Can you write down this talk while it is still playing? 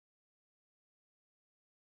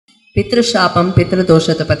பித்ருஷாபம்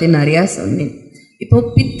பித்ருதோஷத்தை பற்றி நிறையா சொன்னேன். இப்போ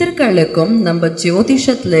பித்தர்களுக்கும் நம்ம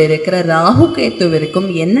ஜோதிஷத்தில் இருக்கிற ராகு கேத்துவிற்கும்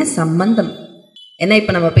என்ன சம்பந்தம்? ஏன்னா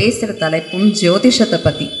இப்போ நம்ம பேசுகிற தலைப்பும் ஜோதிஷத்தை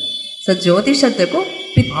பற்றி. ஸோ ஜோதிஷத்துக்கும்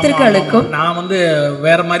பித்தர்களுக்கும் நான்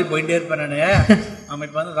வேற மாதிரி போயிட்டே இருப்பேன். நம்ம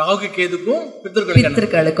இப்போ ராகு கேதுக்கும்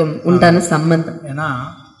பித்தர்களுக்கும் உண்டான சம்பந்தம். ஏன்னா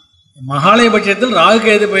மகாலய பட்சத்தில் ராகு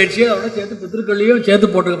கேது பயிற்சியை அதோட சேர்த்து பித்தர்களையும் சேர்த்து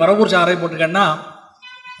போட்டு பரபூர் சாரை போட்டுக்கன்னா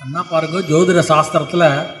என்ன பாருங்க, ஜோதிட சாஸ்திரத்தில்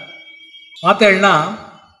பார்த்தேன்னா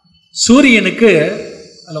சூரியனுக்கு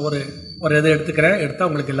அதில் ஒரு இது எடுத்தால்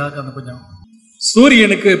உங்களுக்கு எல்லாருக்கும் கொஞ்சம்.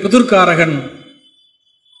 சூரியனுக்கு பிதுர்காரகன்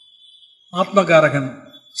ஆத்மகாரகன்,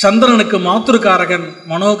 சந்திரனுக்கு மாத்ருகாரகன்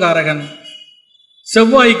மனோகாரகன்,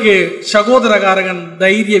 செவ்வாய்க்கு சகோதரகாரகன்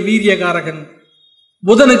தைரிய வீரியகாரகன்,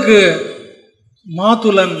 புதனுக்கு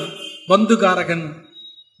மாதுலன் பந்துகாரகன்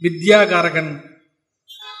வித்யாகாரகன்,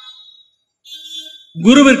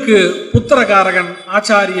 குருவிற்கு புத்திரகாரகன்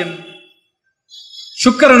ஆச்சாரியன்,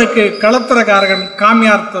 சுக்கிரனுக்கு களத்திரகாரகன்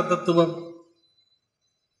காமியார்த்த தத்துவம்,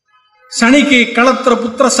 சனிக்கு களத்திர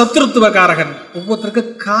புத்திர சத்ருத்துவ காரகன். ஒவ்வொருத்தருக்கு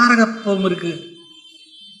காரகத்துவம் இருக்கு.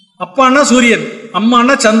 அப்பான்னா சூரியன்,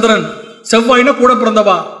 அம்மானா சந்திரன், செவ்வாய்னா கூட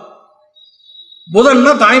பிறந்தவா,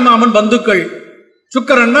 புதன்னா தாய்மாமன் பந்துக்கள்,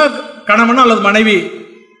 சுக்கிரன்னா கணவனா அல்லது மனைவி,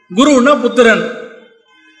 குருன்னா புத்திரன்.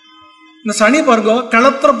 இந்த சனி பாருங்க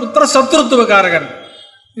களத்திர புத்திர சத்ருத்துவ காரகன்.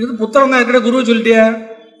 இது புத்திரன் தான் இருக்கிற குருவை சொல்லிட்டிய,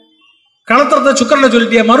 களத்திரத்தை சுக்கரனை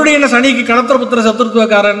சொல்லிட்டிய, மறுபடியும் என்ன சனிக்கு களத்திர புத்திர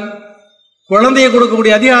சத்ருத்துவக்காரன். குழந்தையை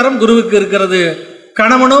கொடுக்கக்கூடிய அதிகாரம் குருவுக்கு இருக்கிறது.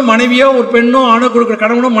 கணவனோ மனைவியோ ஒரு பெண்ணோ ஆணோ கொடுக்குற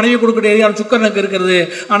கணவனோ மனைவி கொடுக்கக்கூடிய அதிகாரம் சுக்கரனுக்கு இருக்கிறது.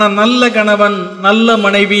 ஆனால் நல்ல கணவன் நல்ல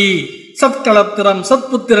மனைவி சத்கலத்திரம்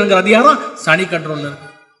சத்புத்திரங்கிற அதிகாரம் சனி கண்ட்ரோல்ல இருக்கு.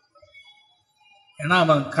 ஏன்னா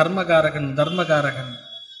அவன் கர்மகாரகன் தர்மகாரகன்.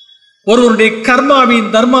 ஒருவருடைய கர்மாவின்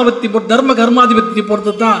தர்ம கர்மாதிபத்தியை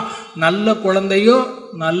பொறுத்து தான் நல்ல குழந்தையோ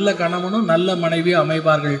நல்ல கணவனோ நல்ல மனைவியோ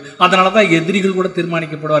அமைவார்கள். அதனாலதான் எதிரிகள் கூட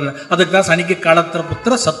தீர்மானிக்கப்படுவார்கள். அதுக்கு தான் சனிக்கு களத்திர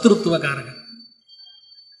புத்திர சத்துருத்துவகாரகன்.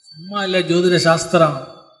 சும்மா இல்லை, ஜோதிட சாஸ்திரம்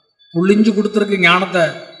புளிஞ்சு கொடுத்துருக்கு ஞானத்தை.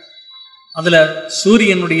 அதுல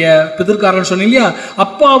சூரியனுடைய பிதற்காரன் சொன்னீங்க இல்லையா,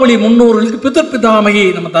 அப்பாவளி முன்னோர்களுக்கு பிதர் பிதாமகி,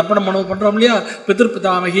 நம்ம தர்ப்பணம் மனவு பண்றோம் இல்லையா, பிதர்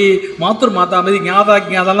பிதாமகி மாத்தூர் மாதாமதி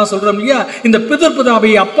ஞாதாலாம் சொல்றோம் இல்லையா. இந்த பிதர்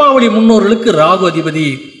பிதாமகி அப்பாவளி முன்னோர்களுக்கு ராகு அதிபதி,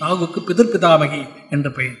 ராகுக்கு பிதர் பிதாமகி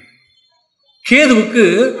என்று பெயர், கேதுவுக்கு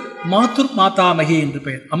மாத்தூர் மாதாமகி என்று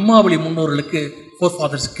பெயர், அம்மாவளி முன்னோர்களுக்கு ஃபோர்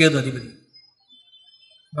ஃபாதர்ஸ் கேது அதிபதி.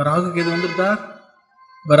 ராகு கேது வந்துருக்கா?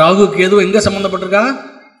 ராகு கேது எங்க சம்பந்தப்பட்டிருக்கா?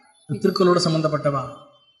 பித்திருக்களோட சம்பந்தப்பட்டவா.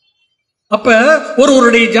 அப்ப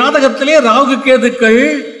ஒருவருடைய ஜாதகத்திலே ராகு கேதுக்கள்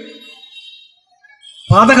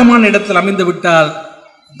பாதகமான இடத்தில் அமைந்து விட்டால்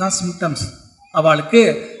அதான் சிம்டம்ஸ். அவளுக்கு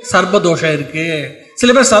சர்பதோஷம் இருக்கு.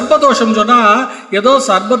 சில பேர் சர்பதோஷம் சொன்னா ஏதோ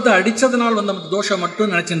சர்பத்தை அடிச்சதுனால் வந்த தோஷம்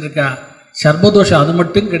மட்டும் நினைச்சுட்டு இருக்கா. சர்பதோஷம் அது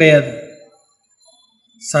மட்டும் கிடையாது.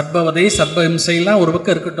 சர்பவதை சர்ப ஹிம்சைலாம் ஒரு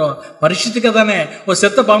பக்கம் இருக்கட்டும், பரிசுத்துக்க தானே ஒரு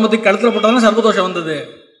செத்த பாம்பத்துக்கு கழுத்துல போட்டாலும் சர்பதோஷம் வந்தது.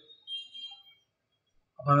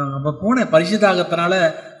 அப்ப போனேன் பரிசுத்தாகத்தினால.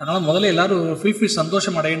 அதனால முதல்ல எல்லாரும் ஃபுல்ஃபில்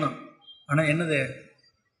சந்தோஷம் அடையணும். ஆனா என்னது,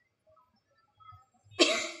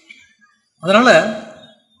 அதனால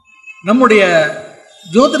நம்முடைய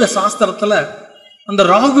ஜோதிட சாஸ்திரத்துல அந்த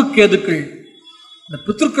ராகு கேதுக்கள் இந்த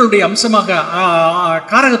பித்ருக்களுடைய அம்சமாக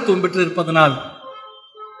காரகத்துவம் பெற்று இருப்பதனால்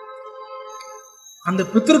அந்த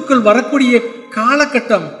பித்ருக்கள் வரக்கூடிய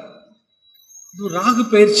காலகட்டம் ராகு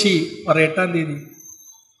பயிற்சி வர 8ஆம் தேதி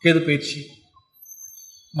கேது பயிற்சி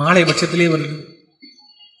மாலை பட்சத்திலே வருது.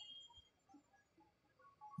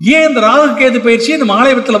 ஏன் இந்த ராகு கேது பயிற்சி இந்த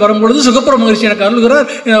மாலை பட்சத்தில் வரும்பொழுது சுகப்புற மகிழ்ச்சி எனக்கு அருள்கிறார்,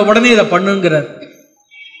 உடனே இதை பண்ணுங்கிறார்.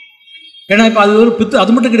 ஏன்னா இப்ப அது ஒரு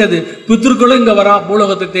அது மட்டும் கிடையாது, பித்ருக்களும் இங்க வரா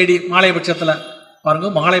பூலோகத்தை தேடி. மாலை பட்சத்துல பாருங்க,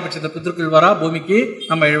 மாலை பட்சத்தை பித்ருக்கள் வரா பூமிக்கு,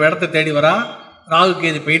 நம்ம இடத்தை தேடி வரா. ராகு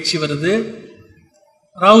கேது பயிற்சி வருது.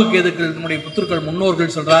 ராகு கேதுக்கள் நம்முடைய பித்ருக்கள்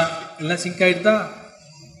முன்னோர்கள் சொல்றா, எல்லாம் சிங்க் ஆயிடுதா.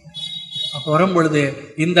 அப்போ வரும்பொழுது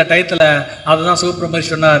இந்த டயத்தில் அதுதான் சிவபிரமரி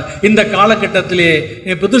சொன்னார், இந்த காலகட்டத்திலே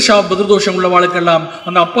பிதுர்தோஷம் உள்ளவாளுக்கெல்லாம்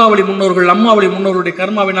அந்த அப்பாவளி முன்னோர்கள் அம்மாவளி முன்னோர்களுடைய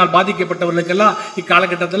கர்மாவினால் பாதிக்கப்பட்டவர்களுக்கெல்லாம்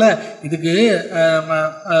இக்காலகட்டத்தில் இதுக்கு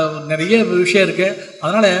நிறைய விஷயம் இருக்கு.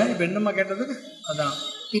 அதனால இப்போ என்னம்மா கேட்டது, அதான்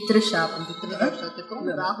பித்ருஷாபம்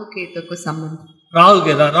ராகு கேதுக்கும் சம்பந்தம்.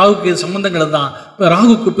 ராகு கேது சம்பந்தங்கள் தான். இப்போ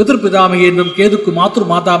ராகுக்கு பிதிர் பிதாமகி என்றும் கேதுக்கு மாத்ரு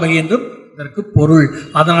மாதாமகி என்றும் இதற்கு பொருள்.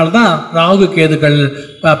 அதனால்தான் ராகு கேதுகள்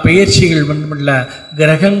பெயர்ச்சிகள் மட்டுமில்ல,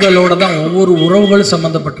 கிரகங்களோட தான் ஒவ்வொரு உறவுகளும்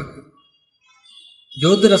சம்பந்தப்பட்டிருக்கு.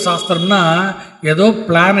 ஜோதிட சாஸ்திரம்னா ஏதோ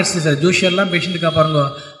பிளானட்ஸ், ஜோஷியெல்லாம் பேசிட்டு இருக்கா பாருங்க,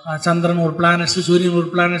 சந்திரன் ஒரு பிளானட்ஸ், சூரியன் ஒரு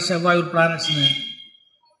பிளானட்ஸ், செவ்வாய் ஒரு பிளானட்ஸ்னு.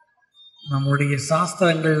 நம்முடைய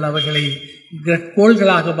சாஸ்திரங்கள் அவைகளை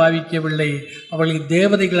கோள்களாக பாவிக்கவில்லை, அவளை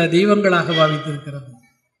தேவதைகளை தெய்வங்களாக பாவித்திருக்கிறது.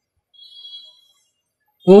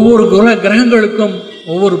 ஒவ்வொரு கிரகங்களுக்கும்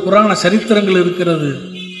ஒவ்வொரு புராண சரித்திரங்கள் இருக்கிறது.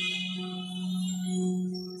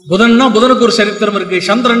 புதன்னா புதனுக்கு ஒரு சரித்திரம் இருக்கு,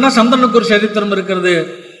 சந்திரன்னா சந்திரனுக்கு ஒரு சரித்திரம் இருக்கிறது,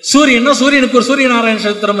 சூரியன்னா சூரியனுக்கு ஒரு சூரிய நாராயண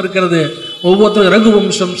சரித்திரம் இருக்கிறது. ஒவ்வொருத்தரும் ரகு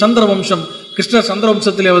வம்சம், சந்திர வம்சம், கிருஷ்ணர் சந்திர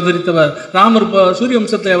வம்சத்திலே அவதரித்தவர், ராமர் சூரிய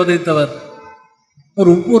வம்சத்திலே அவதரித்தவர்.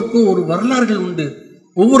 ஒவ்வொருக்கும் ஒரு வரலாறுகள் உண்டு.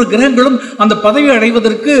 ஒவ்வொரு கிரகங்களும் அந்த பதவி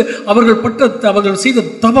அடைவதற்கு அவர்கள் செய்த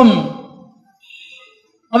தவம்,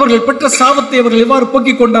 அவர்கள் பெற்ற சாபத்தை அவர்கள் எவ்வாறு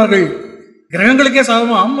போக்கிக் கொண்டார்கள். கிரகங்களுக்கே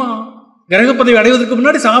சாபம். ஆமா, கிரக பதவி அடைவதற்கு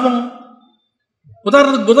முன்னாடி சாபம்.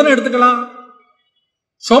 உதாரணத்துக்கு புதனை எடுத்துக்கலாம்.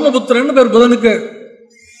 சோமபுத்திரன் பேர் புதனுக்கு.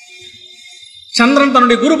 சந்திரன்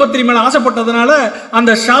தன்னுடைய குரு பத்திரி மேல ஆசைப்பட்டதுனால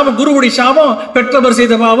அந்த சாபம், குருவுடைய சாபம், பெற்றவர்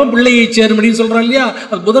செய்த பாவம் பிள்ளையை சேரும்படின்னு சொல்றான் இல்லையா,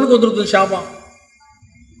 அது புதனுக்கு வந்துருது சாபம்.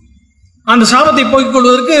 அந்த சாபத்தை போக்கிக்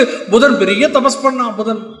கொள்வதற்கு புதன் பெரிய தபஸ் பண்ணான்.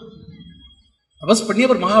 புதன் தபஸ் பண்ணி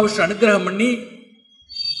அவர் மகாவிஷ்ணு அனுகிரகம் பண்ணி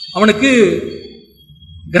அவனுக்கு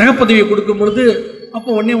கிரக பதவியை கொடுக்கும் பொழுது அப்போ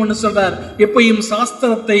ஒண்ணு சொல்றார், எப்பயும்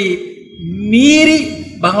சாஸ்திரத்தை மீறி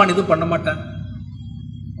பகவான் எதுவும் பண்ண மாட்டான்.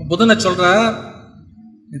 புதனை சொல்ற,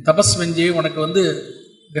 நீ தபஸ் செஞ்சு உனக்கு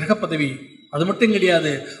கிரக பதவி, அது மட்டும்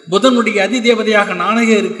கிடையாது, புதனுடைய அதிதேவதையாக நானே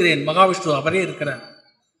இருக்கிறேன், மகாவிஷ்ணு அவரே இருக்கிறார்.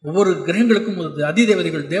 ஒவ்வொரு கிரகங்களுக்கும்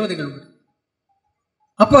அதிதேவதைகள், தேவதைகள்.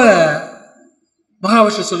 அப்ப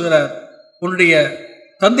மகாவிஷ்ணு சொல்கிறார், உன்னுடைய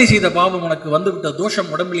தந்தை செய்த பாவம் உனக்கு வந்துவிட்ட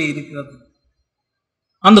தோஷம் உடம்பிலே இருக்கிறது.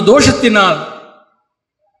 அந்த தோஷத்தினால்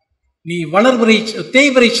நீ வளர்வரை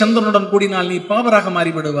தேய்வரை சந்திரனுடன் கூடினால் நீ பாவராக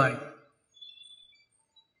மாறிவிடுவாய்.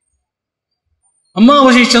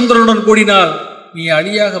 அமாவாசை சந்திரனுடன் கூடினால் நீ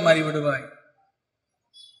அழியாக மாறிவிடுவாய்.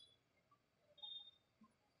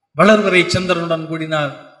 வளர்வரை சந்திரனுடன்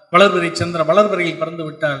கூடினால், வளர்வரையில் பறந்து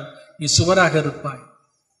விட்டால் நீ சுவராக இருப்பாய்.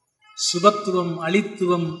 சுபத்துவம்,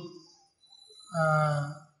 அழித்துவம்,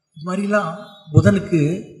 இது மாதிரிலாம் புதனுக்கு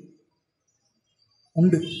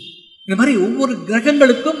உண்டு. இந்த மாதிரி ஒவ்வொரு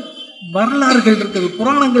கிரகங்களுக்கும் வரலாறுகள் இருக்கிறது,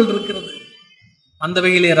 புராணங்கள் இருக்கிறது. அந்த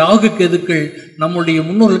வகையிலே ராகு கேதுக்கள் நம்முடைய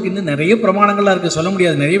முன்னோர்களுக்கு இன்னும் நிறைய பிரமாணங்கள்லாம் இருக்கு, சொல்ல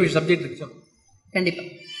முடியாது, நிறைய சப்ஜெக்ட் இருக்கு. கண்டிப்பா.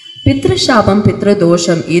 பித்ரு சாபம், பித்ரு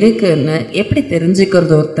தோஷம் இருக்குன்னு எப்படி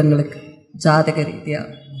தெரிஞ்சுக்கிறது ஒருத்தங்களுக்கு ஜாதக ரீதியா,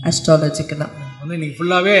 அஸ்ட்ராலஜிக்கெல்லாம்? இன்னைக்கு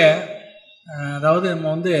ஃபுல்லாவே அதாவது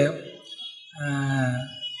நம்ம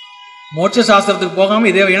மோட்ச சாஸ்திரத்துக்கு போகாம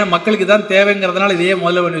இதே, ஏன்னா மக்களுக்கு தான் தேவைங்கிறதுனால இதே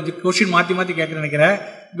முதல்ல கொஸ்டின் மாற்றி கேட்க நினைக்கிறேன்.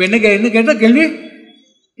 இப்போ என்ன கேட்ட கேள்வி,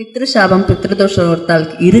 பித்ரு சாபம், பித்ரு தோஷம்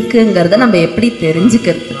ஒருத்தாளுக்கு இருக்குங்கிறத நம்ம எப்படி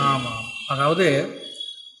தெரிஞ்சுக்கிறது? ஆமா, அதாவது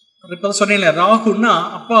இப்போ சொன்னீங்களே, ராகுன்னா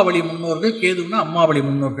அப்பா வழி முன்னோர்கள், கேதுன்னா அம்மா வழி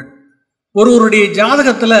முன்னோர்கள். ஒருவருடைய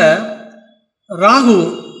ஜாதகத்துல ராகு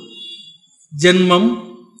ஜென்மம்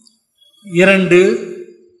 2,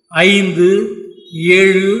 5,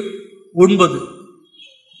 7, 9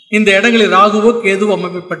 இந்த இடங்களில் ராகுவோ கேதுவோ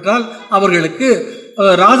அமைப்பு பெற்றால் அவர்களுக்கு,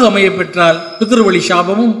 ராகு அமைய பெற்றால் பித்ருவழி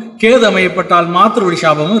சாபமும், கேது அமையப்பட்டால் மாத்திருவழி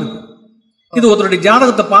சாபமும் இருக்கு. இது ஒருத்தருடைய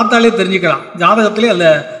ஜாதகத்தை பார்த்தாலே தெரிஞ்சுக்கலாம். ஜாதகத்திலே அல்ல,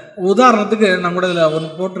 உதாரணத்துக்கு நான் கூட இதில்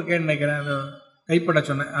ஒன்று போட்டிருக்கேன்னு நினைக்கிறேன், அதை கைப்பட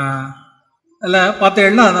சொன்னேன். அதில்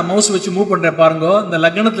பார்த்தீங்கன்னா அந்த மவுஸ் வச்சு மூவ் பண்ணுறேன் பாருங்க. இந்த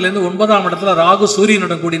லக்னத்திலேருந்து 9ஆம் இடத்துல ராகு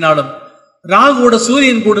சூரியனுடன் கூடினாலும், ராகுவோட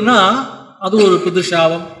சூரியன் கூடுனா அது ஒரு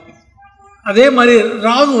பிதுசாபம். அதே மாதிரி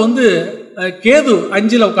ராகு கேது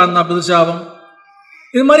 5ல் உட்கார்ந்தான் பிதுசாபம்.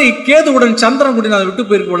 இது மாதிரி கேதுவுடன் சந்திரன் கூடினா, அதை விட்டு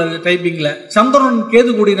போயிருக்கு போல டைப்பிங்ல, சந்திரன்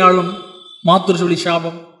கேது கூடினாலும் மாத்துரு சொல்லி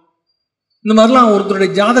சாபம். இந்த மாதிரிலாம்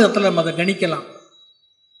ஒருத்தருடைய ஜாதகத்தில் நம்ம அதை கணிக்கலாம்.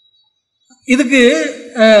 இதுக்கு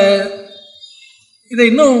இதை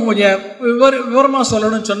இன்னும் கொஞ்சம் விவரமாக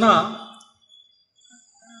சொல்லணும்னு சொன்னால்,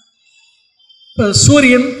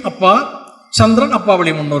 சூரியன் அப்பா, சந்திரன் அப்பா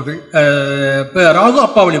வழி முன்னோர்கள், ராகு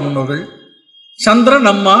அப்பா வழி முன்னோர்கள்,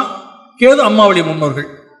 சந்திரன் அம்மா, கேது அம்மா வழி முன்னோர்கள்.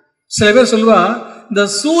 சில பேர் சொல்லுவா, இந்த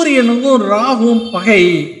சூரியனுக்கும் ராகுவும் பகை,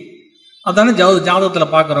 அதானே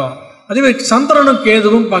ஜாதகத்தில் பார்க்குறோம். அதே மாதிரி சந்திரனும்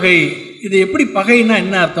கேதுவும் பகை. இது எப்படி பகைன்னா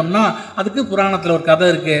என்ன அர்த்தம்னா, அதுக்கு புராணத்தில் ஒரு கதை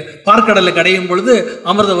இருக்கு. பார்க்கடலை கடையும் பொழுது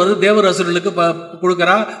அமிர்தம் வருது, தேவர் அசுரர்களுக்கு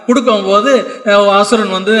கொடுக்குறா. கொடுக்கும் போது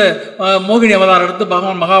அசுரன் மோகினி அவதாரம் எடுத்து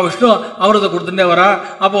பகவான் மகாவிஷ்ணு அமிர்தத்தை கொடுத்துட்டே வரா.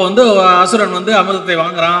 அப்போ அசுரன் அமிர்தத்தை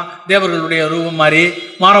வாங்குறான், தேவர்களுடைய ரூபம்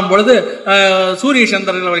மாறும் பொழுது சூரிய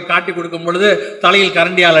சந்திரர்கள் அவரை காட்டி கொடுக்கும் பொழுது தலையில்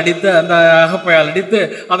கரண்டியால் அடித்து, அந்த அகப்பையால் அடித்து,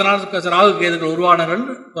 அதனால் ராகு கேதுகள் உருவானங்கள்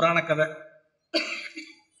புராண கதை.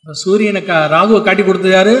 சூரியனுக்கு ராகுவை காட்டி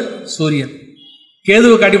கொடுத்தது யாரு? சூரியன்.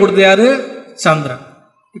 கேதுவை காட்டி கொடுத்தது யாரு? சந்திரன்.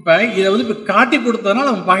 இப்ப இதை இப்ப காட்டி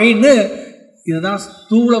கொடுத்ததுனால அவன் பகைன்னு, இதுதான்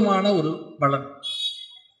ஸ்தூலமான ஒரு பலன்,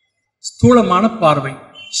 ஸ்தூலமான பார்வை,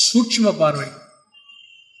 சூட்சும பார்வை.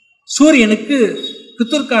 சூரியனுக்கு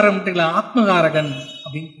பித்துர்காரன் ஆத்மகாரகன்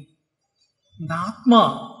அப்படின்னு. இந்த ஆத்மா,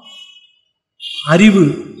 அறிவு,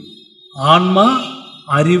 ஆன்மா,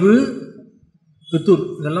 அறிவு, பித்துர்,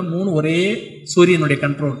 இதெல்லாம் 3 ஒரே சூரியனுடைய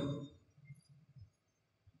கண்ட்ரோல்.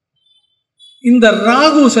 இந்த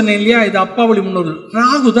ராகு சொன்னேன் இல்லையா, இது அப்பாவளி முன்னோர்கள்.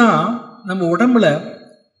 ராகு தான் நம்ம உடம்புல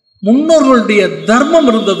முன்னோர்களுடைய தர்மம்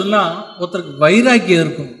இருந்ததுன்னா ஒருத்தருக்கு வைராக்கியம்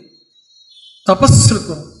இருக்கும், தபஸ்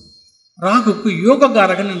இருக்கும். ராகுக்கு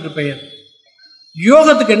யோககாரகன் என்று பெயர்.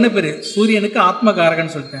 யோகத்துக்கு என்ன பேரு? சூரியனுக்கு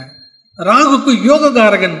ஆத்மகாரகன் சொல்லிட்டேன். ராகுக்கு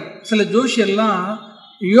யோககாரகன். சில ஜோஷியெல்லாம்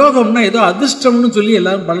யோகம்னா ஏதோ அதிர்ஷ்டம்னு சொல்லி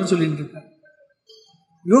எல்லாரும் பலன் சொல்லிட்டு இருக்காங்க.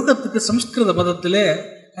 யோகத்துக்கு சம்ஸ்கிருத பதத்திலே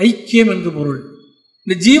ஐக்கியம் என்று பொருள்.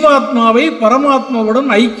 இந்த ஜீவாத்மாவை பரமாத்மாவுடன்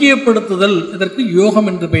ஐக்கியப்படுத்துதல், இதற்கு யோகம்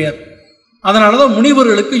என்று பெயர். அதனாலதான்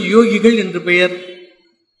முனிவர்களுக்கு யோகிகள் என்று பெயர்.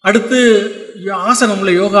 அடுத்து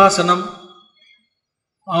ஆசனம்ல யோகாசனம்,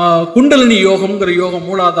 குண்டலினி யோகம்ங்கிற யோகம்,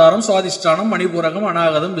 மூலாதாரம், சுவாதிஷ்டானம், மணிபூரகம்,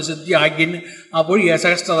 அநாகதம், விசுத்தி ஆகியன்னு அப்போது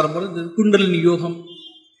சகஸ்திரம் போல குண்டலினி யோகம்.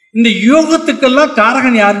 இந்த யோகத்துக்கெல்லாம்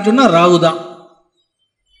காரகன் யாருன்னு சொன்னா ராகு தான்.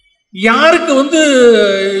 யாருக்கு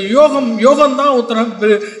யோகம் தான் உத்தரம்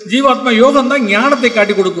ஜீவாத்மா யோகம் தான் ஞானத்தை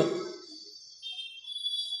காட்டி கொடுக்கும்.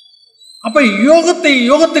 அப்ப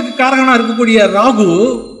யோகத்துக்கு காரகனா இருக்கக்கூடிய ராகு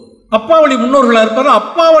அப்பாவளி முன்னோர்களா இருப்பாரு.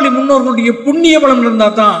 அப்பாவளி முன்னோர்களுடைய புண்ணிய பலம் இருந்தா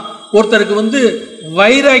தான் ஒருத்தருக்கு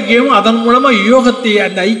வைராக்கியம், அதன் மூலமா யோகத்தை,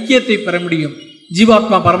 அந்த ஐக்கியத்தை பெற முடியும்.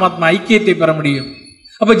 ஜீவாத்மா பரமாத்மா ஐக்கியத்தை பெற முடியும்.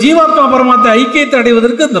 அப்ப ஜீவாத்மா பரமாத்மா ஐக்கியத்தை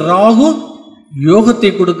அடைவதற்கு இந்த ராகு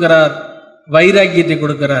யோகத்தை கொடுக்கிறார், வைராக்கியத்தை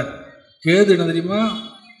கொடுக்கிறார். கேது என்ன தெரியுமா?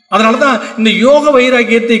 அதனாலதான் இந்த யோக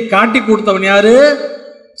வைராக்கியத்தை காட்டி கொடுத்தவன் யாரு?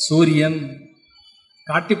 சூரியன்.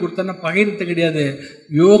 காட்டி கொடுத்தன பகைத்து கிடையாது,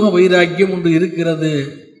 யோக வைராக்கியம் ஒன்று இருக்கிறது,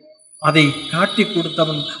 அதை காட்டி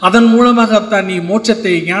கொடுத்தவன். அதன் மூலமாகத்தான் நீ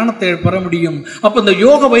மோட்சத்தை, ஞானத்தை பெற முடியும். அப்ப இந்த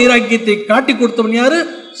யோக வைராக்கியத்தை காட்டி கொடுத்தவன் யாரு?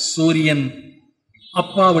 சூரியன்.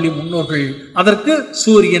 அப்பாவளி முன்னோர்கள். அதற்கு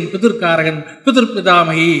சூரியன் பிதிர்காரகன்,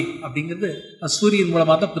 பிதாமகி அப்படிங்கிறது சூரியன்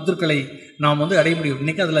மூலமாக தான் பித்திருக்களை நாம் அடைய முடியும்.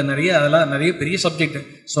 இன்னைக்கு அதெல்லாம் நிறைய பெரிய சப்ஜெக்ட்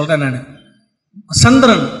சொல்றேன் நான்.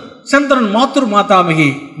 சந்திரன் மாதாமகி,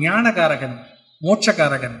 ஞானகாரகன்,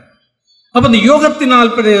 மோட்சகாரகன். அப்ப இந்த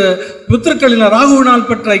யோகத்தினால் பித்திருக்களின் ராகுவினால்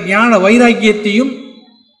பெற்ற ஞான வைராக்கியத்தையும்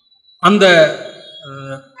அந்த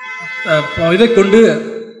இதை கொண்டு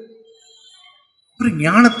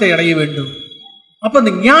ஞானத்தை அடைய வேண்டும். அப்ப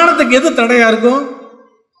இந்த ஞானத்துக்கு எது தடையா இருக்கும்?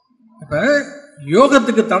 இப்ப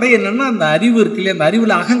யோகத்துக்கு தடை என்னன்னா அந்த அறிவு இருக்கு இல்லையா, அந்த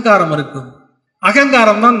அறிவுல அகங்காரம் இருக்கும்.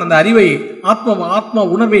 அகங்காரம் தான் அந்த அறிவை, ஆத்ம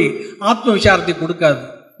உணர்வை, ஆத்ம விசாரத்தை கொடுக்காது.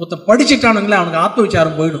 ஒருத்த படிச்சுட்டானுங்களே அவனுக்கு ஆத்ம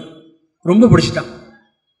விசாரம் போயிடும். ரொம்ப படிச்சுட்டான்,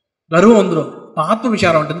 கர்வம் வந்துடும், ஆத்ம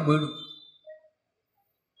விசாரம் வந்து போயிடும்.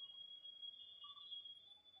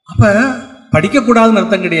 அப்ப படிக்கக்கூடாதுன்னு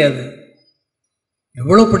அர்த்தம் கிடையாது.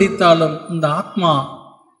 எவ்வளவு படித்தாலும் இந்த ஆத்மா,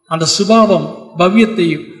 அந்த சுபாவம், பவ்யத்தை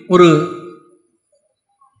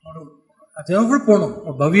அது எவ்வளவு போகணும்,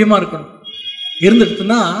 பவ்யமா இருக்கணும்.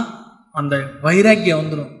 இருந்துட்டுன்னா அந்த வைராக்கியம்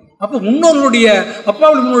வந்துடும். அப்ப முன்னோர்களுடைய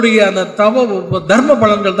அப்பாவுடைய அந்த தர்ம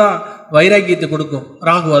பலன்கள் தான் வைராக்கியத்தை கொடுக்கும்.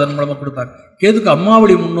 ராகு அதன் மூலமா கொடுப்பார். கேதுக்கு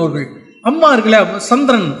அம்மாவளி முன்னோர்கள். அம்மா இருக்குல்ல,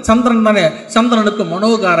 சந்திரன் தானே. சந்திரனுக்கு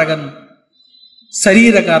மனோகாரகன்,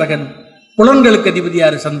 சரீரகாரகன், புலன்களுக்கு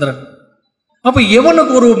அதிபதியாரு சந்திரன். அப்ப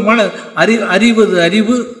எவனுக்கு ஒரு அறிவது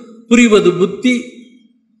அறிவு, புரிவது புத்தி,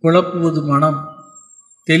 குழப்புவது மனம்,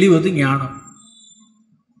 தெளிவது ஞானம்.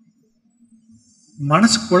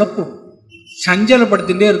 மனசு குழப்பம்,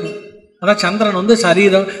 சஞ்சலப்படுத்திட்டே இருக்கும். அதான் சந்திரன்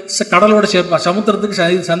சரீரம் கடலோட சேர்ப்பா. சமுத்திரத்துக்கு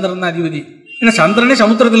சந்திரன் தான் அதிபதி. ஏன்னா சந்திரனே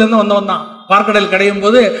சமுத்திரத்திலேருந்து வந்தவன் தான். பார்க்கடல் கடையும்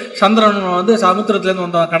போது சந்திரன் சமுத்திரத்திலேருந்து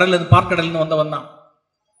வந்தவன், கடல்ல இருந்து பார்க்கடல்னு வந்தவன் தான்.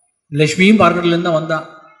 லட்சுமியும் பார்க்கடலேருந்து தான் வந்தான்.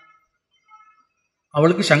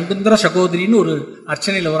 அவளுக்கு சங்குந்தர சகோதரின்னு ஒரு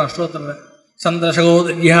அர்ச்சனையில் ஒரு அஷ்டோத்திர சந்திர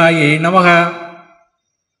சகோதரியாயே நமக.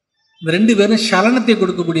 இந்த ரெண்டு பேரும் சலனத்தை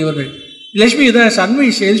கொடுக்கக்கூடியவர்கள். லட்சுமி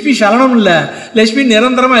லட்சுமி சலனம் இல்லை, லட்சுமி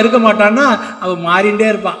நிரந்தரமா இருக்க மாட்டான்னா அவன் மாறிண்டே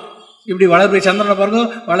இருப்பான். இப்படி வளர்பிறை சந்திரனை பாருங்க,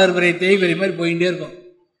 வளர்பிறை தேய்பிறை மாதிரி போயிட்டே இருக்கும்.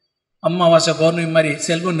 அமாவாசை பௌர்ணமி மாதிரி.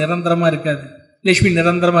 செல்வம் நிரந்தரமா இருக்காது. லட்சுமி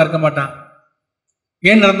நிரந்தரமா இருக்க மாட்டான்.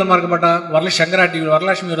 ஏன் நிரந்தரமா இருக்க மாட்டான்?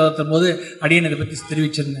 வரலட்சுமி விரதத்தின் போது அடியனை பற்றி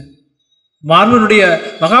தெரிவிச்சிருந்தேன். மார்பனுடைய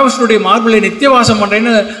மகாவிஷ்ணுடைய மார்பிளை நித்தியவாசம்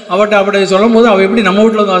பண்றேன்னு அவட்ட சொல்லும் போது அவ எப்படி நம்ம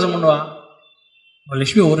வீட்டுல வந்து வாசம் பண்ணுவா?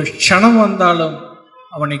 லட்சுமி ஒரு க்ஷணம் வந்தாலும்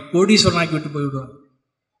அவனை கோடீஸ்வரனாக்கி விட்டு போய்விடுவான்.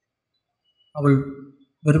 அவள்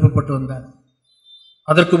விருப்பப்பட்டு வந்தாள்.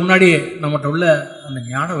 அதற்கு முன்னாடியே நம்மகிட்ட உள்ள அந்த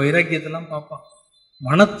ஞான வைராக்கியத்தெல்லாம் பார்ப்பான்,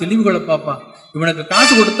 மன தெளிவுகளை பார்ப்பான். இவனுக்கு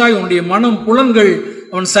காசு கொடுத்தா இவனுடைய மனம், புலன்கள்,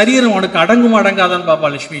 அவன் சரீரம் அவனுக்கு அடங்குமா அடங்காதான்னு பார்ப்பா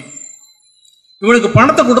லட்சுமி. இவனுக்கு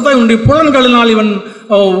பணத்தை கொடுத்தா இவனுடைய புலன்களினால் இவன்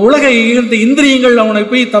உலக இந்திரியங்கள் அவனை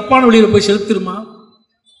போய் தப்பான வழியில போய் செலுத்திருமா?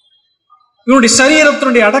 இவனுடைய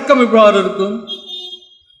சரீரத்தினுடைய அடக்கம் இவ்வாறு இருக்கும்.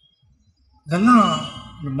 இதெல்லாம்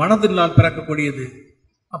மனதினால் பிறக்கக்கூடியது.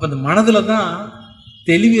 அப்ப இந்த மனதுல தான்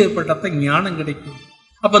தெளிவு ஏற்பட்டால் ஞானம் கிடைக்கும்.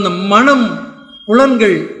 அப்ப அந்த மனம்,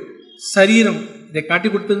 புலன்கள், சரீரம் இதை காட்டி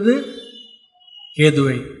கொடுத்தது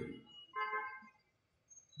கேதுவை.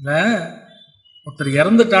 இல்லை ஒருத்தர்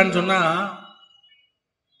இறந்துட்டான்னு சொன்னா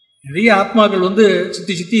நிறைய ஆத்மாக்கள் வந்து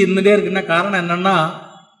சுற்றி சுற்றி இருந்துகிட்டே இருக்குன்னா காரணம் என்னன்னா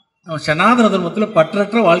நம்ம சனாதன தர்மத்தில்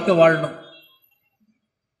பற்றற்ற வாழ்க்கை வாழணும்.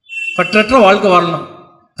 பற்றற்ற வாழ்க்கை வாழணும்.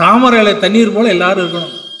 தாமரையில தண்ணீர் போல எல்லாரும்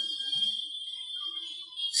இருக்கணும்.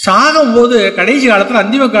 சாகும் போது கடைசி காலத்தில்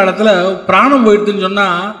அந்திம காலத்தில் பிராணம் போயிடுதுன்னு சொன்னா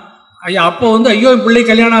ஐயா அப்போ வந்து ஐயோ என் பிள்ளை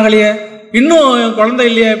கல்யாணம் ஆகலையே, இன்னும் குழந்தை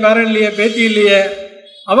இல்லையே, பேரன் இல்லையே, பேத்தி இல்லையே,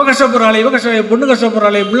 அவ கஷ்டப்படுறாளே, இவ பொண்ணு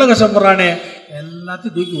கஷ்டப்படுறாளே, பிள்ளை கஷ்டப்படுறானே,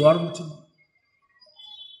 எல்லாத்தையும் தூக்கி ஓரம்பிச்சிடணும்.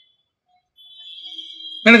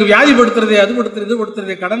 எனக்கு வியாதி படுத்துறது, அது படுத்துறது, இது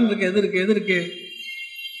படுத்துறது, கடன் இருக்கு, எது இருக்கு, எது இருக்கு,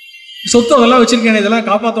 சொத்து அதெல்லாம் வச்சிருக்கேன், இதெல்லாம்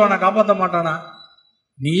காப்பாற்றுவானா காப்பாற்ற மாட்டானா,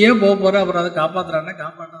 நீயே போக போற, அப்புறம் அதை காப்பாத்துறானே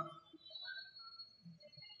காப்பாற்றான்.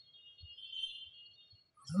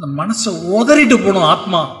 அந்த மனசை உதறிட்டு போகணும்.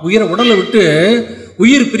 ஆத்மா உயிரை உடலை விட்டு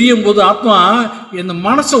உயிர் பிரியும் போது ஆத்மா இந்த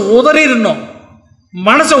மனசை உதறிடணும்.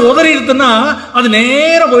 மனசை உதறிடுதுன்னா அது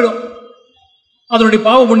நேர போயிடும். அதனுடைய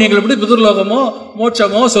பாவ புண்ணியங்கள் எப்படி பிதுர்லோகமோ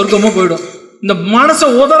மோட்சமோ சொர்க்கமோ போயிடும். இந்த மனசை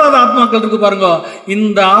உதறாத ஆத்மாக்கள் இருக்கு பாருங்க,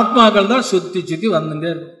 இந்த ஆத்மாக்கள் தான் சுத்தி சுத்தி வந்துட்டே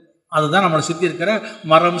இருக்கும். அதுதான் நம்மளை சுத்தி இருக்கிற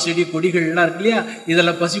மரம் செடி கொடிகள்லாம் இருக்கு இல்லையா,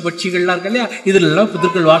 இதெல்லாம் பசி பட்சிகள்லாம் இருக்கு இல்லையா, இதுல எல்லாம்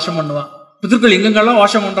பிதர்கள் வாசம் பண்ணுவான். பிதர்கள் எங்கெங்கெல்லாம்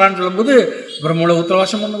வாசம் பண்றான்னு சொல்லும்போது பிரம்மலோகத்துல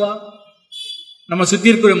வாசம் பண்ணுவா, நம்ம சுத்தி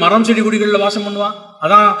இருக்கிற மரம் செடி கொடிகளில் வாசம் பண்ணுவான்.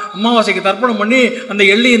 அதான் அமாவாசைக்கு தர்ப்பணம் பண்ணி அந்த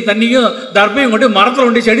எள்ளையும் தண்ணியும் தர்ப்பையும் கொண்டு மரத்துல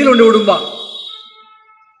கொண்டு செடியில் கொண்டு விடும்பா.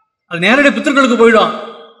 அது நேரடியாக பித்தர்களுக்கு போயிடும்.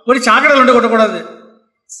 போய் சாக்கடையில் கொண்டு கொட்டக்கூடாது,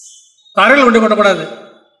 தரையில் கொண்டு கொட்டக்கூடாது.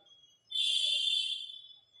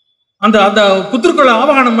 அந்த அந்த புத்திருக்களை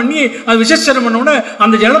ஆவாகனம் பண்ணி அது விசேஷனம் பண்ண உடனே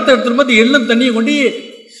அந்த ஜலத்தை எடுத்துட்டு போது எள்ளும் தண்ணியை கொண்டு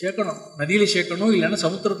சேர்க்கணும். நதியில சேர்க்கணும், இல்லைன்னா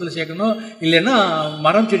சமுத்திரத்தில் சேர்க்கணும், இல்லைன்னா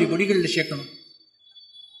மரம் செடி கொடிகளில் சேர்க்கணும்.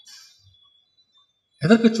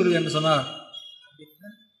 எதற்கு சொல்லு என்று சொன்னார்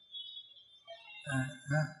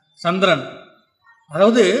சந்திரன்.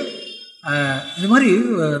 அதாவது இது மாதிரி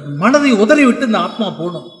மனதை உதறி விட்டு இந்த ஆத்மா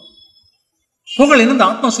போகணும். போகலைன்னா இந்த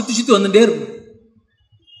ஆத்மா சுத்தி சுத்தி வந்துட்டே இருக்கும்.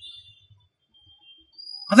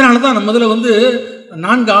 அதனாலதான் நம்ம முதல்ல வந்து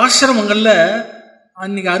 4 ஆசிரமங்கள்ல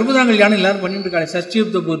அன்னைக்கு 60ஆம் கல்யாணம் எல்லாரும் பண்ணிட்டு இருக்காங்க,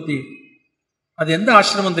 சஷ்டியுப்த பூர்த்தி. அது எந்த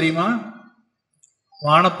ஆசிரமம் தெரியுமா?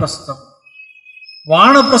 வானப்பிரஸ்தம்.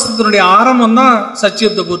 வானப்பிரஸ்தத்தினுடைய ஆரம்பம் தான்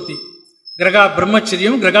சஷ்டியுப்த பூர்த்தி.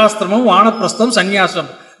 பிரம்மச்சரியம், கிரகாஸ்திரமம், வானப்பிரஸ்தம், சந்நியாசம்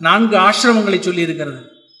 4 ஆசிரமங்களை சொல்லி இருக்கிறது.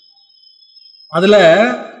 அதுல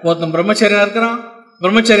ஒருத்தன் பிரம்மச்சரியா இருக்கிறான்,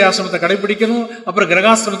 பிரம்மச்சரிய ஆசிரமத்தை கடைபிடிக்கணும். அப்புறம்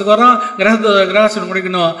கிரகாசிரமத்துக்கு வரான், கிரகாசிரமம்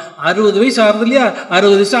முடிக்கணும். 60 வயசு ஆகுது இல்லையா,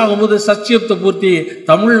 60 வயசு ஆகும்போது சஷ்டியுப்த பூர்த்தி.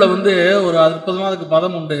 தமிழ்ல வந்து ஒரு அற்புதமா அதுக்கு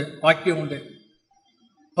பதம் உண்டு, வாக்கியம் உண்டு.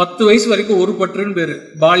 10 வயசு வரைக்கும் ஒரு பற்றுன்னு பேரு,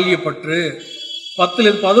 பால்ய பற்று.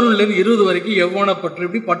 10லேருந்து 11லேருந்து 20 வரைக்கும் யௌவன பற்று.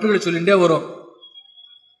 இப்படி பற்றுகளை சொல்லிட்டே வரும்.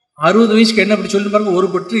 60 வயசுக்கு என்ன அப்படி சொல்லி பாருங்க, ஒரு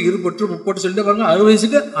பற்று, இரு பற்று, முப்பற்று சொல்லிட்டே பாருங்க. 60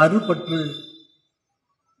 வயசுக்கு அறுபற்று,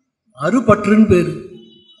 அறுபற்றுன்னு பேரு.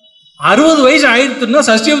 60 வயசு ஆயிடுச்சுன்னா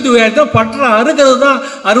சஷ்டியுப்தி ஆயிடுச்சா பற்ற அறுக்கிறது தான்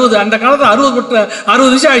 60. அந்த காலத்தில் 60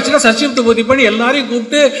 வயசு ஆயிடுச்சுன்னா சஷ்டியுப்தி பூர்த்தி பண்ணி எல்லாரையும்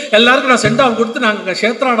கூப்பிட்டு எல்லாருக்கும் நான் சென்ட் ஆஃப் கொடுத்து நாங்கள்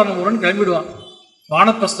கஷேத்ராடனம் போறோம்னு கிளம்பிடுவான்,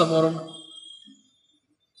 வானப்பிரஸ்தம் போறோம்னு.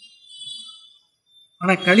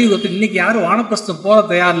 ஆனா கலியுகத்தில் இன்னைக்கு யாரும் வானப்பிரஸ்தம் போற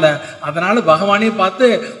தயார் இல்லை. அதனால பகவானே பார்த்து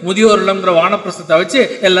முதியோர் இல்லம்ங்கிற வானப்பிரஸ்தத்தை வச்சு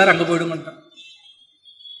எல்லாரும் அங்க போயிடுங்கன்றான்.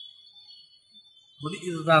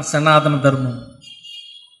 இதுதான் சனாதன தர்மம்.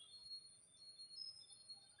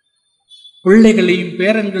 பிள்ளைகளையும்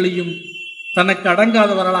பேரன்களையும் தனக்கு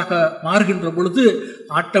அடங்காதவர்களாக மாறுகின்ற பொழுது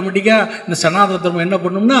ஆட்டோமேட்டிக்கா இந்த சனாதன தர்மம் என்ன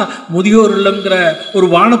பண்ணும்னா முதியோர் இல்லம்ங்கிற ஒரு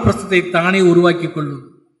வானப்பிரஸ்தத்தை தானே உருவாக்கி கொள்ளும்.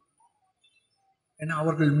 ஏன்னா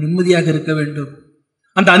அவர்கள் நிம்மதியாக இருக்க வேண்டும்.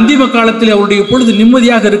 அந்த அந்திம காலத்தில் அவருடைய பொழுது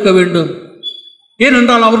நிம்மதியாக இருக்க வேண்டும்.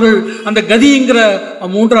 ஏனென்றால் அவர்கள் அந்த கதிங்கிற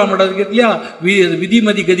 3ஆம் இடத்துலயா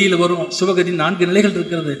விதிமதி கதியில வரும். சிவகதி 4 நிலைகள்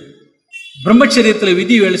இருக்கிறது. பிரம்மச்சரியத்தில்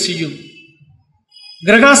விதி வேலை செய்யும்,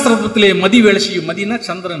 கிரகாஸ்திரத்திலே மதி வேலை செய்யும். மதினா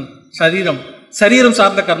சந்திரன், சரீரம், சரீரம்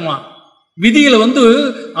சார்ந்த கர்மா. விதியில வந்து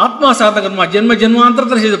ஆத்மா சார்ந்த கர்மா, ஜென்ம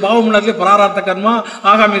ஜென்மாந்திரத்தில் செய்த பாவம் உள்ளதுல பிராரார்த்த கர்மா,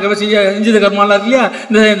 ஆகாமி செஞ்சது கர்மாலாம் இருக்கு இல்லையா,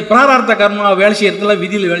 இந்த பிராரார்த்த கர்மா வேலை செய்யறதுல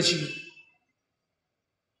விதியில வேலை செய்யும்.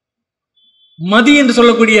 மதி என்று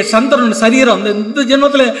சொல்லக்கூடிய சந்திரன் சரீரம், இந்த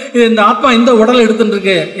ஜென்மத்துல இந்த ஆத்மா இந்த உடலை எடுத்துட்டு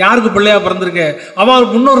இருக்கு, யாருக்கு பிள்ளையா பிறந்திருக்கு,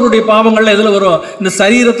 அவள் முன்னோர்களுடைய பாவங்கள்ல எதுல வரும், இந்த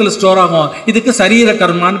சரீரத்துல ஸ்டோர் ஆகும். இதுக்கு சரீர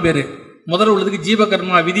கர்மான்னு பேரு. முதல்ல உள்ளதுக்கு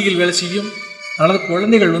ஜீவகர்மா, விதியில் வேலை செய்யும். அதனால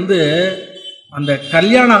குழந்தைகள் வந்து அந்த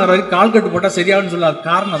கல்யாணம் ஆகிற வரைக்கும் கால் கட்டு போட்டால் சரியாகுன்னு சொல்லாத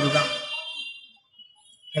காரணம் அதுதான்.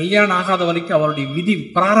 கல்யாணம் ஆகாத வரைக்கும் அவருடைய விதி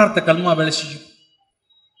பிராரார்த்த கர்மா வேலை செய்யும்.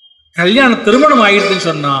 கல்யாணம் திருமணம் ஆகிடுதுன்னு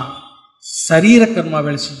சொன்னா சரீர கர்மா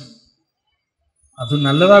வேலை செய்யும். அது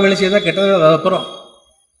நல்லதா வேலை செய்யறதா கெட்டதா, அதுக்கப்புறம்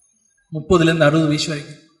 30லேருந்து 60 வயசு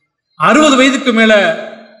வரைக்கும். 60 வயதுக்கு மேல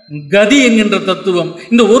கதி என்கின்ற தத்துவம்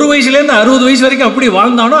இந்த 1 வயசுலேருந்து 60 வயசு வரைக்கும் அப்படி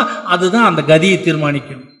வாழ்ந்தானோ அதுதான் அந்த கதியை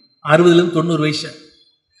தீர்மானிக்கும். 60லேருந்து 90 வயசு.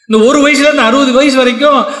 இந்த ஒரு வயசுலேருந்து 60 வயசு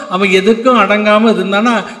வரைக்கும் அவன் எதுக்கும் அடங்காமல்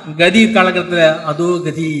இருந்தானா கதி காலகட்டத்தில் அதோ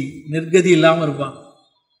கதி நிர்கதி இல்லாமல் இருப்பான்.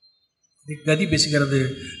 கதி பேசுகிறது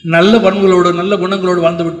நல்ல பண்புகளோடு நல்ல குணங்களோடு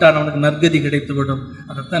வாழ்ந்து விட்டான் அவனுக்கு நற்கதி கிடைத்து விடும்.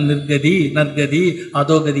 அதைத்தான் நிர்கதி நற்கதி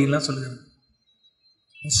அதோ கதியெல்லாம் சொல்லுகிறது.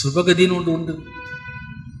 சுபகதின்னு ஒன்று உண்டு,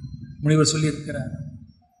 முனிவர் சொல்லியிருக்கிறார்.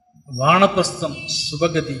 வானப்பிரஸ்தம்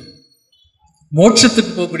சுபகதி,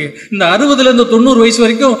 மோட்சத்துக்கு போகக்கூடிய. இந்த 60லேருந்து 90 வயசு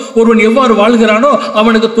வரைக்கும் ஒருவன் எவ்வாறு வாழ்கிறானோ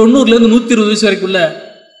அவனுக்கு 90லேருந்து 120 வயசு வரைக்குள்ள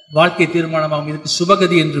வாழ்க்கை தீர்மானமாகும். இதுக்கு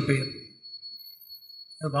சுபகதி என்று பெயர்.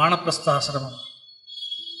 வானப்பிரஸ்த ஆசிரமம்.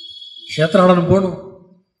 கஷேத்திராடம் போகணும்,